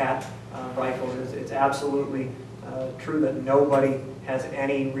copycat rifles. It's absolutely true that nobody has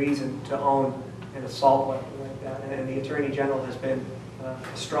any reason to own an assault weapon like that. And the Attorney General has been a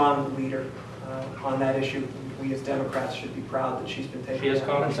strong leader on that issue. we as Democrats should be proud that she's been taking. She has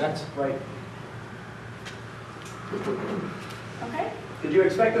common sense. Right. Okay. Did you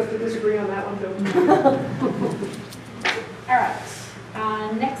expect us to disagree on that one, too? All right.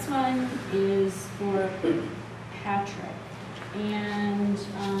 Next one is for Patrick. And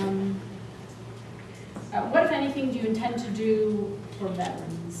what, if anything, do you intend to do for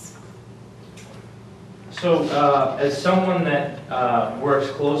veterans? So as someone that works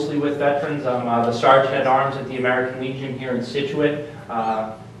closely with veterans, I'm the Sergeant at Arms at the American Legion here in Scituate.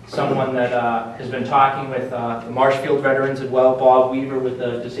 Someone that has been talking with the Marshfield veterans as well, Bob Weaver with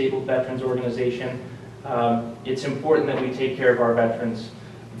the Disabled Veterans Organization. It's important that we take care of our veterans.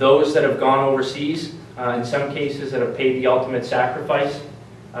 Those that have gone overseas, in some cases that have paid the ultimate sacrifice,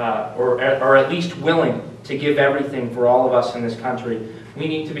 or are at least willing to give everything for all of us in this country, we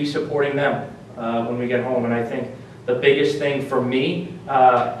need to be supporting them when we get home. And I think the biggest thing for me,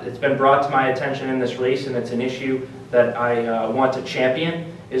 it's been brought to my attention in this race, and it's an issue that I want to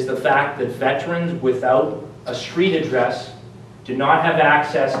champion, is the fact that veterans without a street address do not have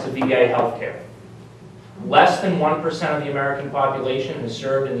access to VA health care. Less than 1% of the American population is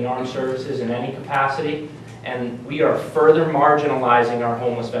served in the armed services in any capacity, and we are further marginalizing our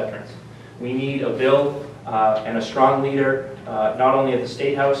homeless veterans. We need a bill and a strong leader, not only at the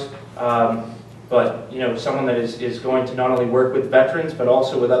State House, but someone that is going to not only work with veterans, but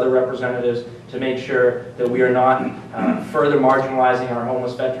also with other representatives to make sure that we are not further marginalizing our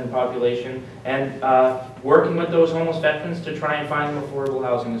homeless veteran population, and working with those homeless veterans to try and find them affordable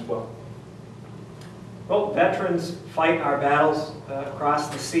housing as well. Well, veterans fight our battles across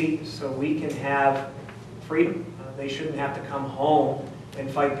the sea so we can have freedom. They shouldn't have to come home and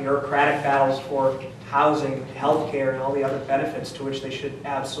fight bureaucratic battles for housing, health care, and all the other benefits to which they should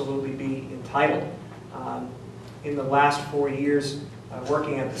absolutely be entitled. In the last 4 years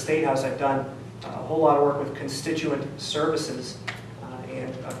working at the State House, I've done a whole lot of work with constituent services,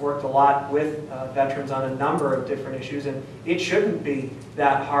 and I've worked a lot with veterans on a number of different issues, and it shouldn't be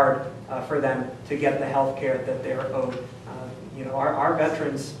that hard for them to get the health care that they're owed. Our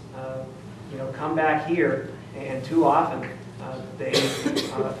veterans come back here, and too often they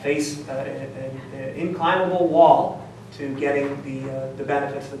face an inclimbable wall to getting the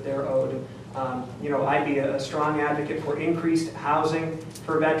benefits that they're owed. I'd be a strong advocate for increased housing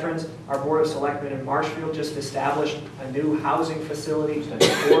for veterans. Our Board of Selectmen in Marshfield just established a new housing facility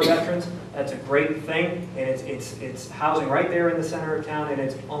for veterans. That's a great thing, and it's housing right there in the center of town, and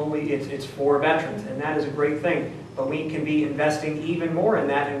it's for veterans, and that is a great thing. But we can be investing even more in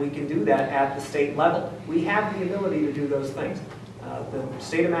that, and we can do that at the state level. We have the ability to do those things. The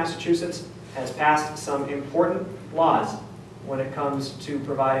state of Massachusetts has passed some important laws when it comes to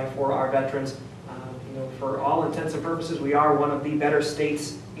providing for our veterans. For all intents and purposes, we are one of the better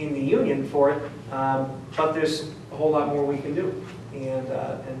states in the union for it, but there's a whole lot more we can do. And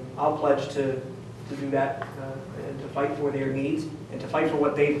I'll pledge to do that and to fight for their needs and to fight for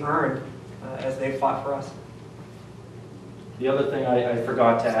what they've earned as they've fought for us. The other thing I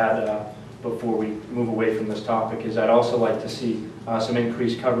forgot to add before we move away from this topic is I'd also like to see some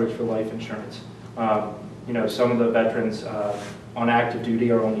increased coverage for life insurance. Some of the veterans on active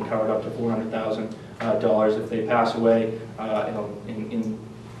duty are only covered up to $400,000 if they pass away in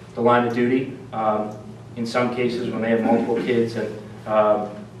the line of duty. In some cases, when they have multiple kids and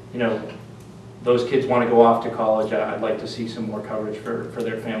those kids want to go off to college, I'd like to see some more coverage for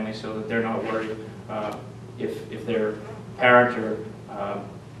their family so that they're not worried if their parent or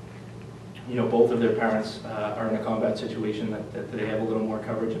both of their parents are in a combat situation, that they have a little more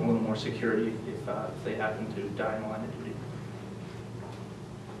coverage and a little more security if they happen to die in the line of duty.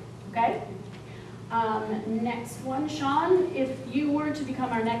 Okay. Next one, Sean, if you were to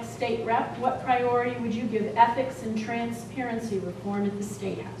become our next state rep, what priority would you give ethics and transparency reform at the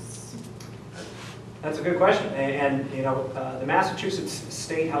State House? That's a good question, and the Massachusetts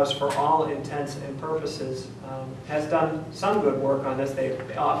State House, for all intents and purposes, has done some good work on this. They've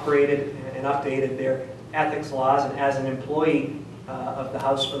upgraded and updated their ethics laws, and as an employee of the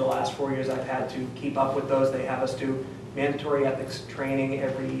House for the last 4 years, I've had to keep up with those. They have us do mandatory ethics training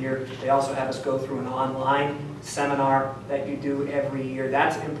every year. They also have us go through an online seminar that you do every year.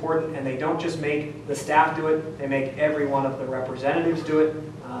 That's important, and they don't just make the staff do it, they make every one of the representatives do it.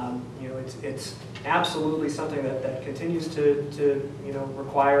 It's absolutely something that continues to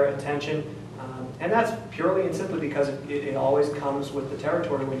require attention, and that's purely and simply because it always comes with the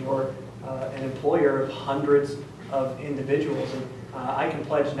territory when you're an employer of hundreds of individuals. And I can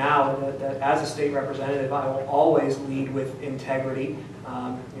pledge now that as a state representative, I will always lead with integrity.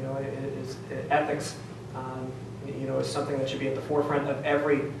 Ethics is something that should be at the forefront of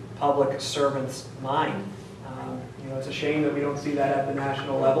every public servant's mind. it's a shame that we don't see that at the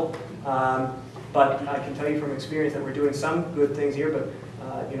national level. But I can tell you from experience that we're doing some good things here, but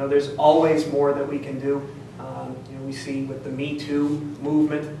there's always more that we can do. We see with the Me Too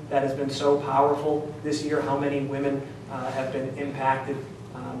movement that has been so powerful this year, how many women have been impacted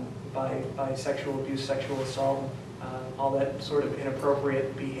by sexual abuse, sexual assault, all that sort of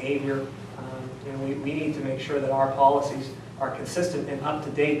inappropriate behavior. We need to make sure that our policies are consistent and up to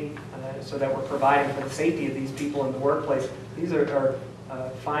date so that we're providing for the safety of these people in the workplace. These are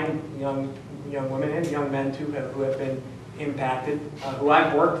fine young women and young men too who have been impacted, who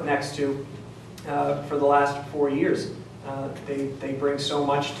I've worked next to for the last 4 years. They bring so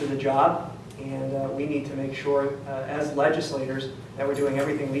much to the job, and we need to make sure as legislators that we're doing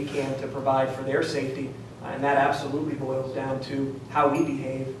everything we can to provide for their safety, and that absolutely boils down to how we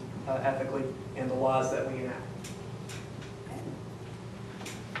behave ethically and the laws that we enact.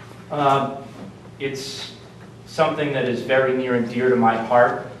 It's something that is very near and dear to my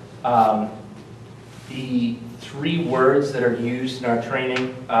heart. The 3 words that are used in our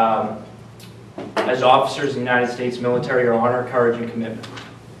training as officers in the United States military are honor, courage, and commitment.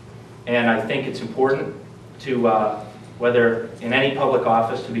 And I think it's important to, whether in any public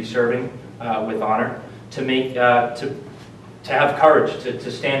office, to be serving with honor, to make, to have courage,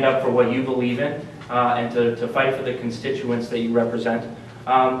 to stand up for what you believe in, and to fight for the constituents that you represent,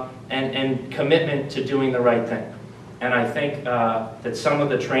 and commitment to doing the right thing. And I think that some of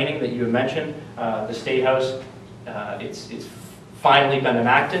the training that you have mentioned, the State House, it's finally been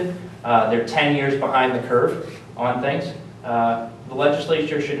enacted. They're 10 years behind the curve on things. The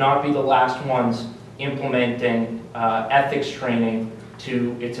legislature should not be the last ones implementing ethics training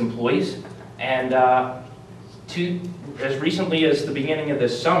to its employees. And as recently as the beginning of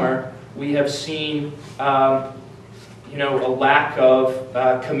this summer, we have seen a lack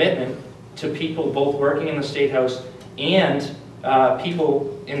of commitment to people both working in the State House and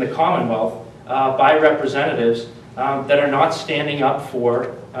people in the Commonwealth by representatives that are not standing up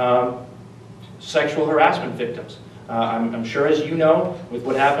for sexual harassment victims. I'm sure, as you know, with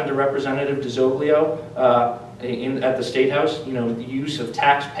what happened to Representative DeZoglio at the State House, the use of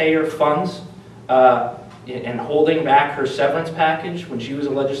taxpayer funds and holding back her severance package when she was a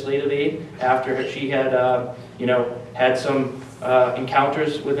legislative aide after she had, had some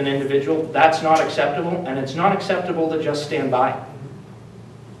encounters with an individual. That's not acceptable, and it's not acceptable to just stand by.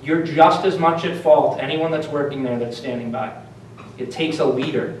 You're just as much at fault, anyone that's working there that's standing by. It takes a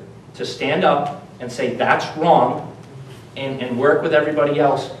leader to stand up and say that's wrong and work with everybody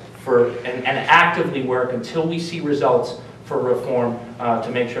else and actively work until we see results for reform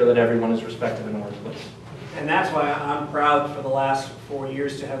to make sure that everyone is respected in the workplace. And that's why I'm proud for the last 4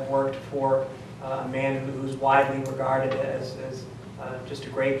 years to have worked for a man who's widely regarded as just a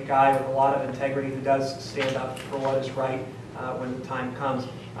great guy with a lot of integrity who does stand up for what is right when the time comes.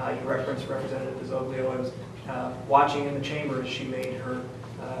 You referenced Representative DeZoglio. I was watching in the chamber as she made her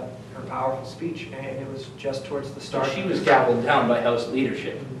powerful speech, and it was just towards the start. She was gavelled down by House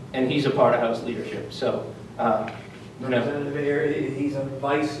leadership, and he's a part of House leadership. So, Representative here, he's a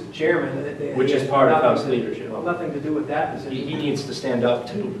vice chairman, which is part of House leadership. Well, nothing to do with that position. He needs to stand up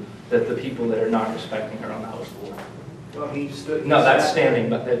to the people that are not respecting her on the House floor. Well, he stood. No, that's standing.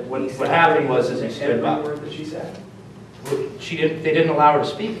 But what happened was he stood up. Every word that she said. They didn't allow her to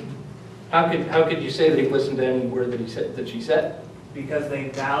speak. How could you say that he listened to any word that she said? Because they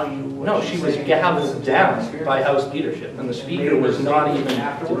value what No, she was gavelled down by House leadership, and the Speaker did not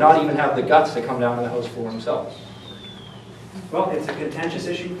even have the guts to come down to the House floor himself. Well, it's a contentious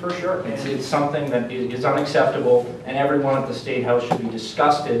issue for sure. It's something that is unacceptable, and everyone at the State House should be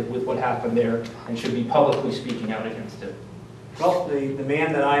disgusted with what happened there and should be publicly speaking out against it. Well, the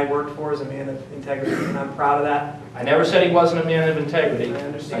man that I worked for is a man of integrity, and I'm proud of that. I never said he wasn't a man of integrity. I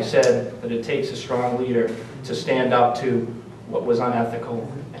understand. I said that it takes a strong leader to stand up to what was unethical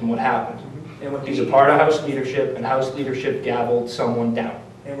and what happened. He's a part of House leadership, and House leadership gavelled someone down.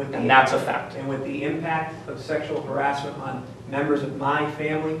 And that's a fact. And with the impact of sexual harassment on members of my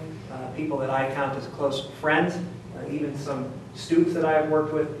family, people that I count as close friends, even some students that I've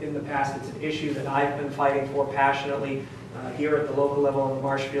worked with in the past, it's an issue that I've been fighting for passionately here at the local level in the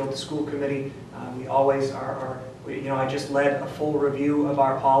Marshfield School Committee. We always I just led a full review of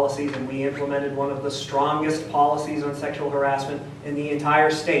our policies, and we implemented one of the strongest policies on sexual harassment in the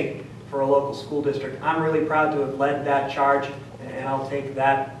entire state for a local school district. I'm really proud to have led that charge, and I'll take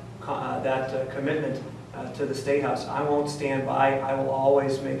that commitment to the State House. I won't stand by. I will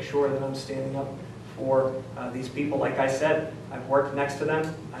always make sure that I'm standing up for these people. Like I said, I've worked next to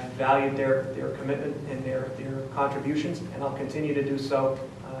them. I've valued their commitment and their contributions, and I'll continue to do so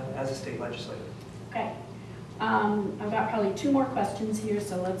as a state legislator. Okay. I've got probably 2 more questions here,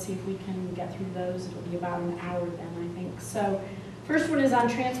 so let's see if we can get through those. It'll be about an hour then, I think. So, first one is on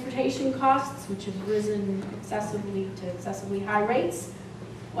transportation costs, which have risen excessively high rates.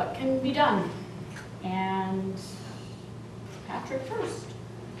 What can be done? And Patrick first.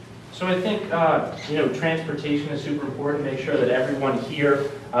 So I think, transportation is super important. Make sure that everyone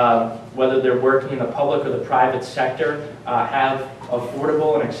here, whether they're working in the public or the private sector, have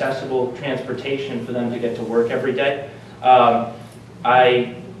affordable and accessible transportation for them to get to work every day.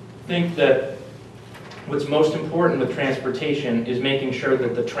 I think that what's most important with transportation is making sure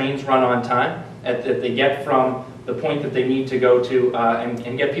that the trains run on time, that they get from the point that they need to go to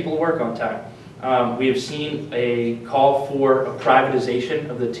and get people to work on time. We have seen a call for a privatization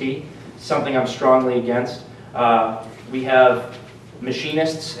of the T, something I'm strongly against. We have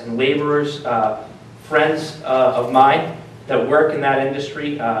machinists and laborers, friends of mine that work in that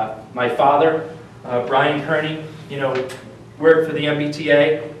industry. My father, Brian Kearney, worked for the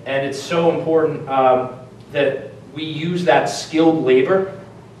MBTA, and it's so important that we use that skilled labor,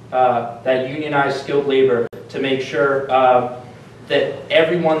 that unionized skilled labor, to make sure that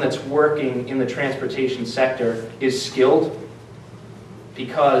everyone that's working in the transportation sector is skilled,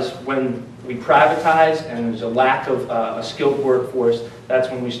 because when we privatize and there's a lack of a skilled workforce, that's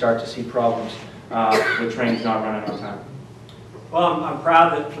when we start to see problems with trains not running on time. Well, I'm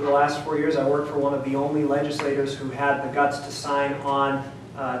proud that for the last 4 years I worked for one of the only legislators who had the guts to sign on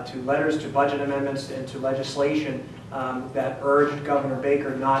to letters, to budget amendments, and to legislation that urged Governor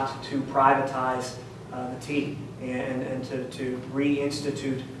Baker not to privatize the T and to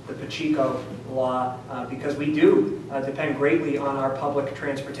reinstitute the Pacheco law, because we do depend greatly on our public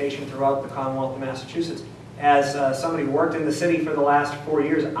transportation throughout the Commonwealth of Massachusetts. As somebody who worked in the city for the last 4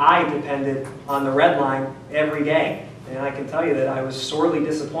 years, I depended on the Red Line every day. And I can tell you that I was sorely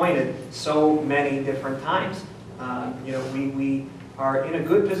disappointed so many different times. We are in a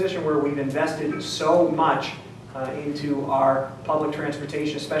good position where we've invested so much into our public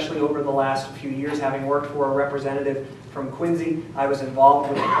transportation, especially over the last few years. Having worked for a representative from Quincy, I was involved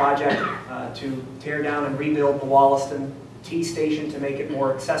with a project to tear down and rebuild the Wollaston T station to make it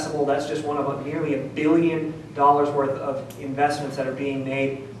more accessible. That's just one of nearly $1 billion worth of investments that are being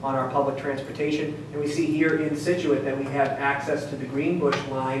made on our public transportation. And we see here in Scituate that we have access to the Greenbush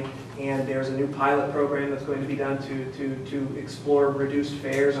line, and there's a new pilot program that's going to be done to explore reduced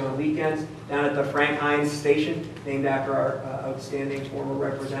fares on weekends down at the Frank Hines station, named after our outstanding former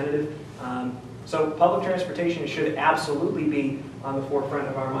representative. So public transportation should absolutely be on the forefront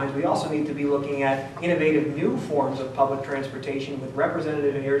of our minds. We also need to be looking at innovative new forms of public transportation. With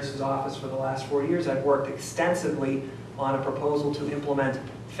Representative Harris's office for the last 4 years, I've worked extensively on a proposal to implement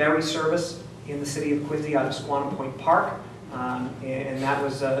ferry service in the city of Quincy out of Squantum Point Park. And that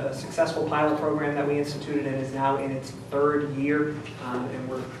was a successful pilot program that we instituted and is now in its 3rd year. And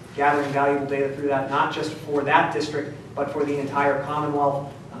we're gathering valuable data through that, not just for that district, but for the entire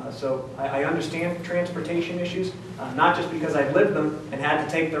Commonwealth. So I understand transportation issues, not just because I've lived them and had to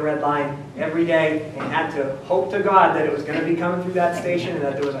take the Red Line every day and had to hope to God that it was going to be coming through that station and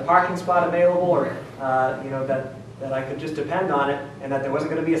that there was a parking spot available, or that I could just depend on it, and that there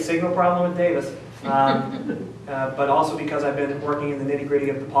wasn't going to be a signal problem with Davis. But also because I've been working in the nitty-gritty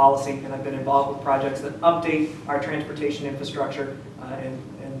of the policy, and I've been involved with projects that update our transportation infrastructure, and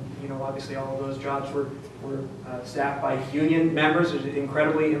obviously all of those jobs were staffed by union members. It's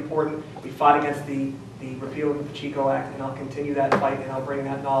incredibly important. We fought against the repeal of the Pacheco Act, and I'll continue that fight, and I'll bring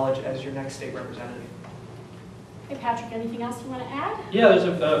that knowledge as your next state representative. Hey, Patrick, anything else you want to add? Yeah, there's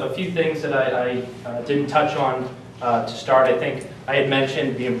a few things that I didn't touch on to start. I think I had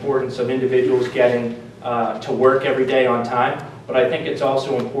mentioned the importance of individuals getting to work every day on time, but I think it's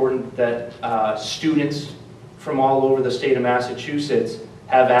also important that students from all over the state of Massachusetts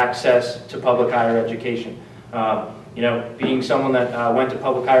have access to public higher education. Being someone that went to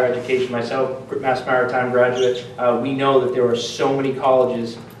public higher education myself, Mass Maritime graduate, we know that there are so many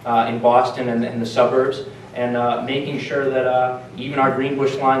colleges in Boston and the suburbs, and making sure that even our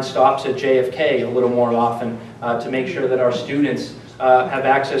Greenbush line stops at JFK a little more often to make sure that our students have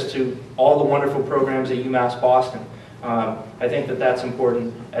access to all the wonderful programs at UMass Boston. I think that that's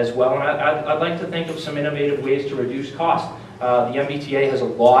important as well, and I'd like to think of some innovative ways to reduce costs. The MBTA has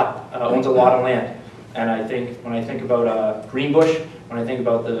owns a lot of land, and I think when I think about Greenbush, when I think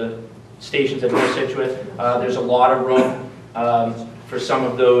about the stations at North Scituate, there's a lot of room for some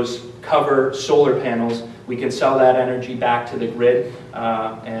of those cover solar panels. We can sell that energy back to the grid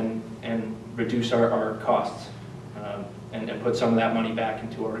and reduce our costs and put some of that money back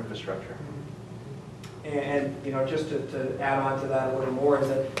into our infrastructure. And you know, just to add on to that a little more, is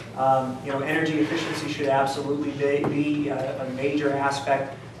that you know, energy efficiency should absolutely be a major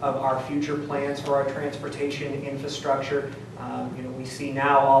aspect of our future plans for our transportation infrastructure. You know, we see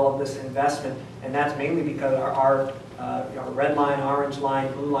now all of this investment, and that's mainly because our red line, orange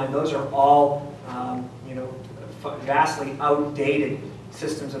line, blue line, those are all you know, vastly outdated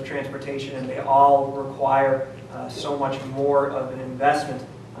systems of transportation, and they all require so much more of an investment.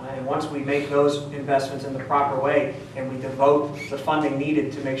 And once we make those investments in the proper way, and we devote the funding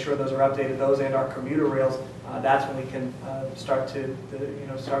needed to make sure those are updated, those and our commuter rails, that's when we can start to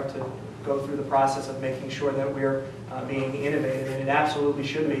go through the process of making sure that we're being innovative. And it absolutely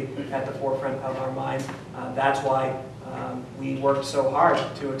should be at the forefront of our minds. That's why we worked so hard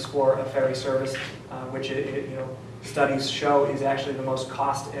to explore a ferry service, which you know, studies show is actually the most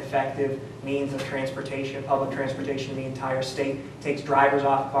cost-effective means of transportation, public transportation in the entire state. It takes drivers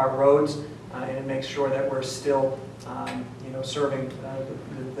off of our roads, and it makes sure that we're still you know, serving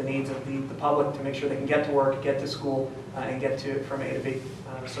the needs of the public to make sure they can get to work, get to school, and get to from A to B.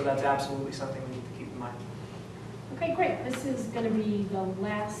 So that's absolutely something we need to keep in mind. Okay, great. This is going to be the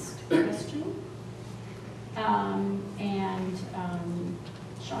last question.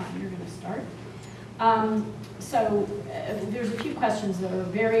 Sean, you're going to start. There's a few questions that are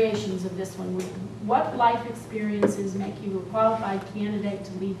variations of this one. What life experiences make you a qualified candidate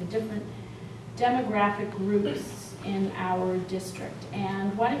to lead the different demographic groups in our district?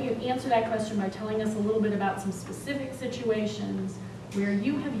 And why don't you answer that question by telling us a little bit about some specific situations where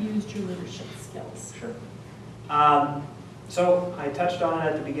you have used your leadership skills? Sure. So I touched on it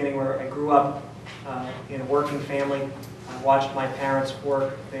at the beginning, where I grew up in a working family. I watched my parents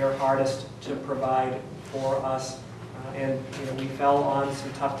work their hardest to provide for us, and you know, we fell on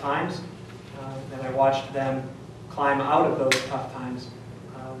some tough times, and I watched them climb out of those tough times.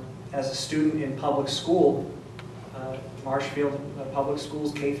 As a student in public school, Marshfield Public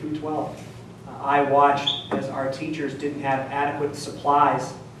Schools K through 12, I watched as our teachers didn't have adequate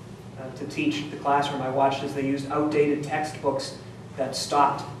supplies to teach the classroom. I watched as they used outdated textbooks that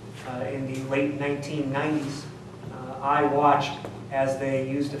stopped in the late 1990s. I watched as they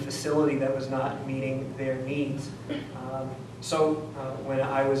used a facility that was not meeting their needs. When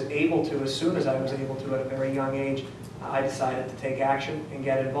I was able to, as soon as I was able to at a very young age, I decided to take action and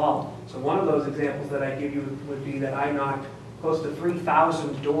get involved. So one of those examples that I give you would be that I knocked close to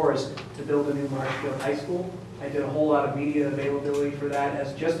 3,000 doors to build a new Marshfield High School. I did a whole lot of media availability for that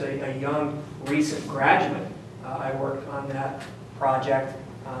as just a young, recent graduate. I worked on that project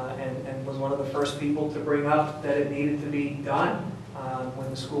and was one of the first people to bring up that it needed to be done when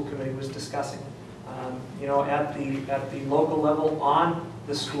the school committee was discussing it. You know, at the local level on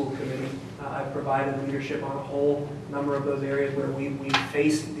the school committee, I've provided leadership on a whole number of those areas where we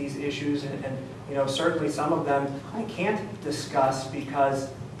face these issues, and you know, certainly some of them I can't discuss because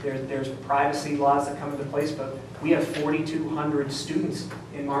there's privacy laws that come into place, but we have 4,200 students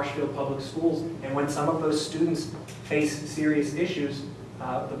in Marshfield Public Schools, and when some of those students face serious issues,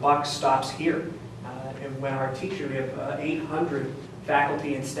 the buck stops here. And when our teacher, we have 800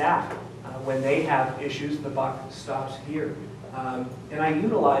 faculty and staff, when they have issues, the buck stops here. And I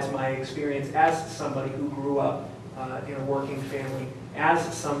utilize my experience as somebody who grew up in a working family, as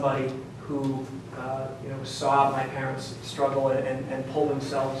somebody who you know, saw my parents struggle and pull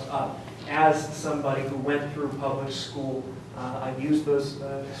themselves up, as somebody who went through public school. I used those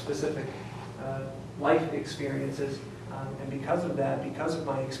specific life experiences, and because of that, because of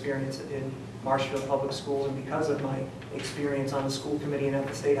my experience in Marshfield Public Schools, and because of my experience on the school committee and at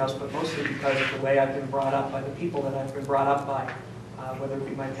the State House, but mostly because of the way I've been brought up by the people that I've been brought up by, whether it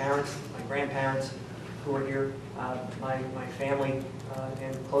be my parents, my grandparents who are here, my family,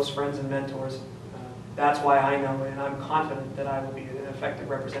 and close friends and mentors. That's why I know, and I'm confident that I will be an effective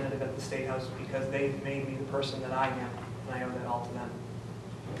representative at the State House, because they've made me the person that I am, and I owe that all to them.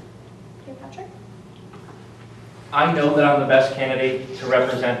 Okay, Patrick? I know that I'm the best candidate to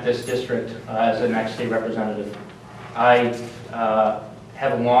represent this district as the next state representative. I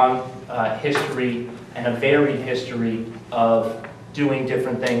have a long history and a varied history of doing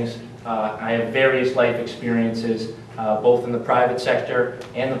different things. I have various life experiences, both in the private sector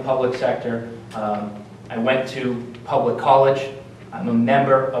and the public sector. I went to public college. I'm a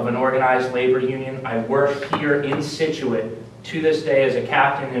member of an organized labor union. I work here in Scituate to this day as a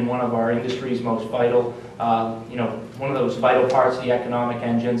captain in one of our industry's most vital, you know, one of those vital parts of the economic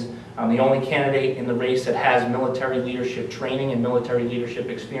engines. I'm the only candidate in the race that has military leadership training and military leadership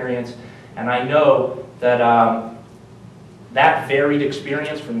experience. And I know that that varied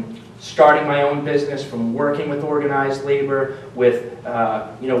experience from starting my own business, from working with organized labor, with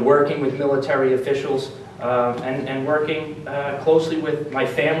working with military officials, and working closely with my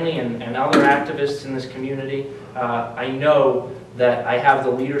family and other activists in this community. I know that I have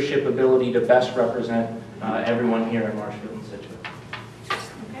the leadership ability to best represent everyone here in Marshfield and Scituate.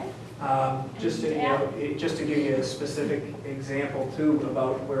 Just to give you a specific example too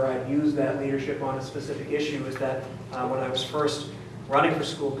about where I've used that leadership on a specific issue is that when I was first running for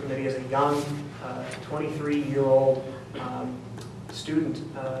school committee as a young 23-year-old student,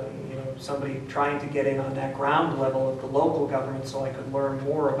 somebody trying to get in on that ground level of the local government so I could learn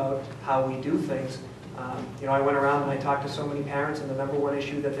more about how we do things. I went around and I talked to so many parents, and the number one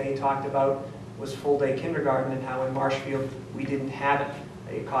issue that they talked about was full-day kindergarten and how in Marshfield we didn't have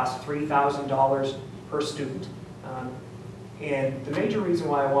it. It cost $3,000 per student. And the major reason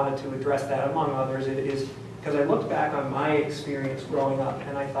why I wanted to address that, among others, is because I looked back on my experience growing up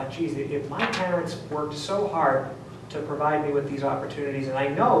and I thought, geez, if my parents worked so hard to provide me with these opportunities, and I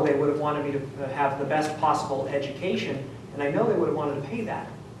know they would have wanted me to have the best possible education, and I know they would have wanted to pay that,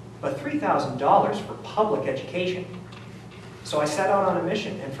 but $3,000 for public education. So I set out on a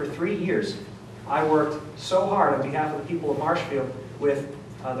mission, and for 3 years, I worked so hard on behalf of the people of Marshfield with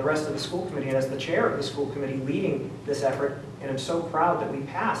the rest of the school committee, and as the chair of the school committee leading this effort, and I'm so proud that we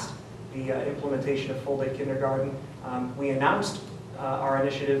passed the implementation of full-day kindergarten. We announced our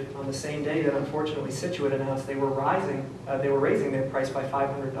initiative on the same day that unfortunately Scituate announced they were raising their price by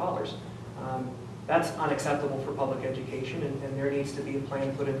 $500. That's unacceptable for public education, and there needs to be a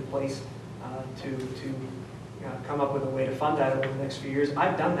plan put into place to come up with a way to fund that over the next few years.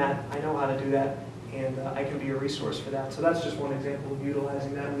 I've done that. I know how to do that, and I can be a resource for that. So that's just one example of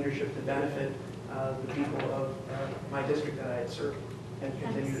utilizing that leadership to benefit the people of my district that I had served and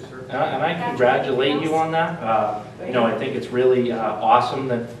continue to serve. And I congratulate you on that. I think it's really awesome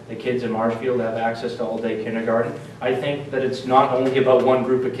that the kids in Marshfield have access to all-day kindergarten. I think that it's not only about one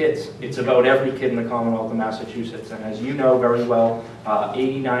group of kids, it's about every kid in the Commonwealth of Massachusetts. And as you know very well,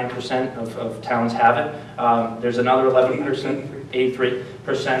 89% of towns have it. There's another 11%,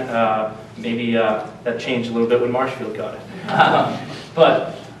 83%, maybe that changed a little bit when Marshfield got it.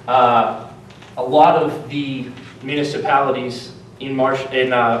 But a lot of the municipalities in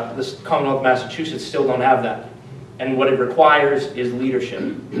the Commonwealth of Massachusetts still don't have that. And what it requires is leadership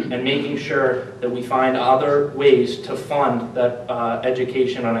and making sure that we find other ways to fund that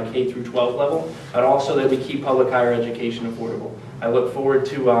education on a K through 12 level, and also that we keep public higher education affordable. I look forward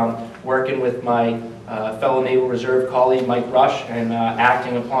to working with my fellow Naval Reserve colleague Mike Rush and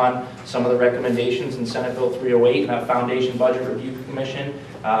acting upon some of the recommendations in Senate Bill 308 and that Foundation Budget Review Commission,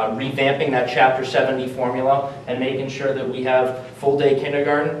 revamping that Chapter 70 formula and making sure that we have full-day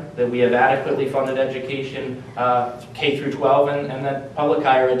kindergarten, that we have adequately funded education K through 12, and that public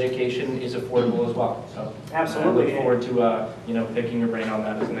higher education is affordable as well. So absolutely, I look forward to picking your brain on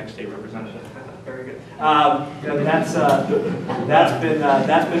that as the next state representative. Very good. That's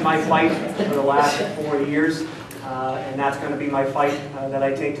been my fight for the last 4 years, and that's going to be my fight that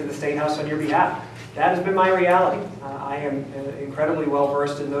I take to the State House on your behalf. That has been my reality. I am incredibly well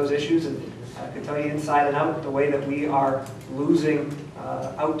versed in those issues, and I can tell you inside and out the way that we are losing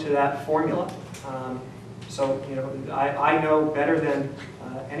out to that formula. I know better than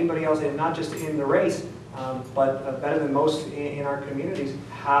anybody else, and not just in the race, but better than most in our communities,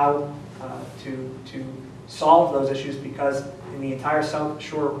 how to solve those issues, because in the entire South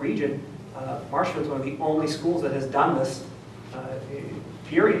Shore region, Marshfield is one of the only schools that has done this,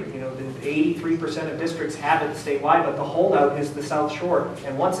 period. 83% of districts have it statewide, but the holdout is the South Shore.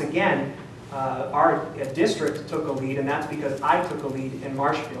 And once again, our district took a lead, and that's because I took a lead in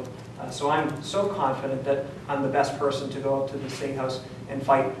Marshfield. So I'm so confident that I'm the best person to go up to the State House and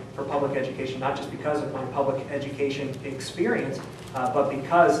fight for public education, not just because of my public education experience, but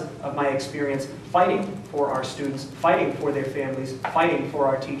because of my experience fighting for our students, fighting for their families, fighting for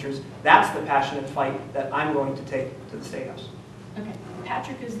our teachers. That's the passionate fight that I'm going to take to the State House. Okay.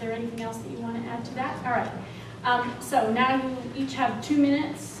 Patrick, is there anything else that you want to add to that? All right. So now you each have 2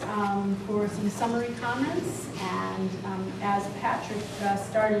 minutes for some summary comments, and as Patrick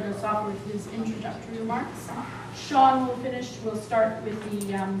started us off with his introductory remarks, Sean will finish. We'll start with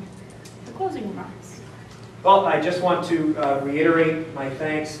the closing remarks. Well, I just want to reiterate my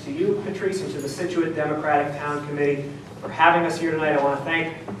thanks to you, Patrice, and to the Scituate Democratic Town Committee for having us here tonight. I want to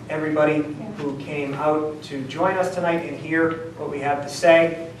thank everybody who came out to join us tonight and hear what we have to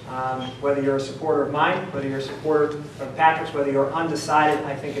say. Whether you're a supporter of mine, whether you're a supporter of Patrick's, whether you're undecided,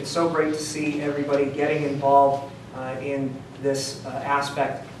 I think it's so great to see everybody getting involved in this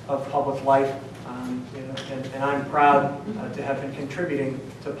aspect of public life. And I'm proud to have been contributing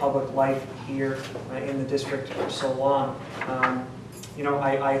to public life here in the district for so long.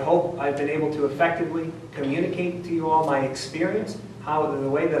 I hope I've been able to effectively communicate to you all my experience, the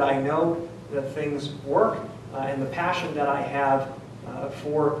way that I know that things work, and the passion that I have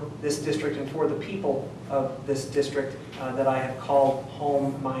for this district and for the people of this district that I have called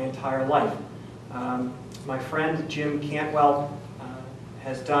home my entire life. My friend Jim Cantwell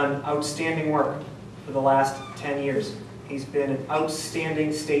has done outstanding work for the last 10 years. He's been an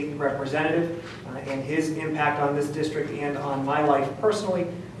outstanding state representative, and his impact on this district and on my life personally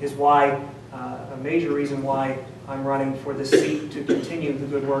is why, a major reason why I'm running for this seat, to continue the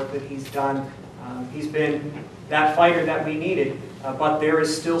good work that he's done. He's been that fighter that we needed, but there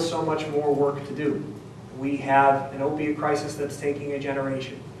is still so much more work to do. We have an opiate crisis that's taking a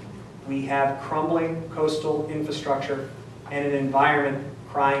generation. We have crumbling coastal infrastructure and an environment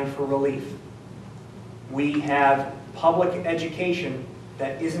crying for relief. We have public education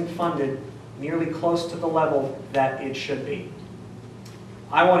that isn't funded nearly close to the level that it should be.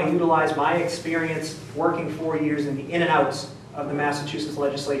 I want to utilize my experience working 4 years in the in and outs of the Massachusetts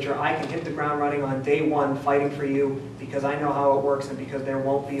legislature. I can hit the ground running on day one fighting for you because I know how it works and because there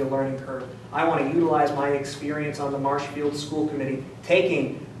won't be a learning curve. I want to utilize my experience on the Marshfield School Committee,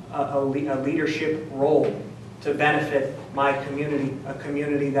 taking a leadership role to benefit my community, a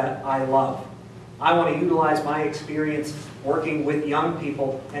community that I love. I want to utilize my experience working with young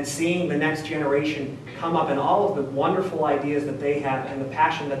people and seeing the next generation come up and all of the wonderful ideas that they have and the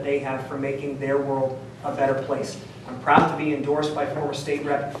passion that they have for making their world a better place. I'm proud to be endorsed by former State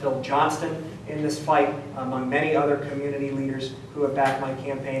Rep. Phil Johnston in this fight, among many other community leaders who have backed my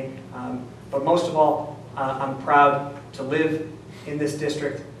campaign. But most of all, I'm proud to live in this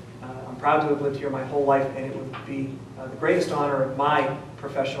district. I'm proud to have lived here my whole life, and it would be the greatest honor of my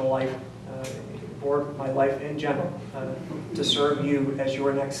professional life, or my life in general, to serve you as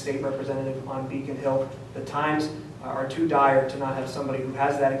your next state representative on Beacon Hill. The times are too dire to not have somebody who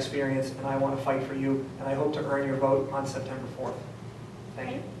has that experience, and I want to fight for you, and I hope to earn your vote on September 4th.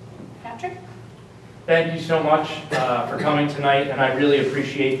 Thank you. Patrick? Thank you so much for coming tonight, and I really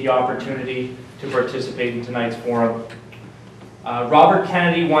appreciate the opportunity to participate in tonight's forum. Robert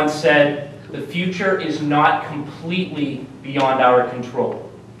Kennedy once said, "The future is not completely beyond our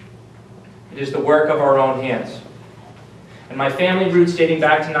control. It is the work of our own hands." And my family roots dating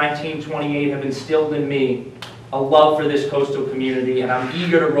back to 1928 have instilled in me a love for this coastal community, and I'm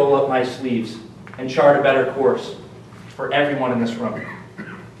eager to roll up my sleeves and chart a better course for everyone in this room.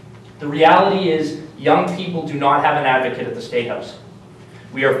 The reality is, young people do not have an advocate at the State House.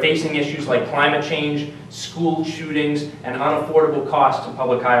 We are facing issues like climate change, school shootings, and unaffordable costs to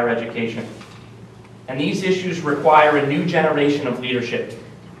public higher education. And these issues require a new generation of leadership,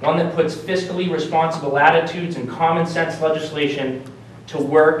 one that puts fiscally responsible attitudes and common sense legislation to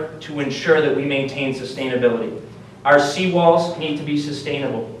work to ensure that we maintain sustainability. Our seawalls need to be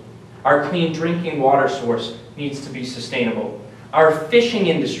sustainable. Our clean drinking water source needs to be sustainable. Our fishing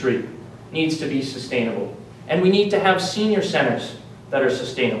industry needs to be sustainable. And we need to have senior centers that are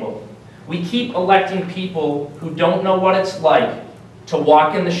sustainable. We keep electing people who don't know what it's like to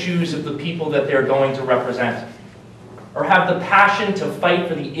walk in the shoes of the people that they're going to represent, or have the passion to fight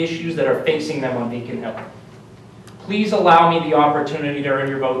for the issues that are facing them on Beacon Hill. Please allow me the opportunity to earn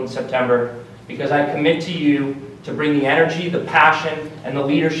your vote in September, because I commit to you to bring the energy, the passion, and the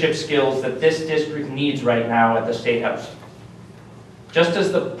leadership skills that this district needs right now at the State House. Just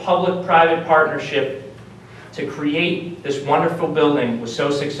as the public-private partnership to create this wonderful building was so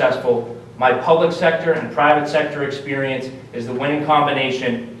successful, my public sector and private sector experience is the winning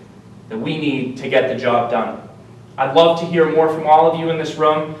combination that we need to get the job done. I'd love to hear more from all of you in this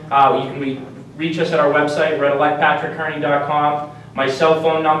room. You can reach us at our website. We're at electpatrickkearney.com. My cell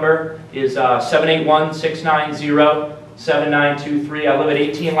phone number is 781-690-7923. I live at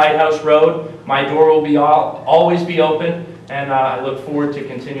 18 Lighthouse Road. My door will always be open, and I look forward to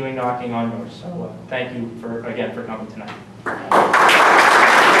continuing knocking on doors. So thank you again for coming tonight.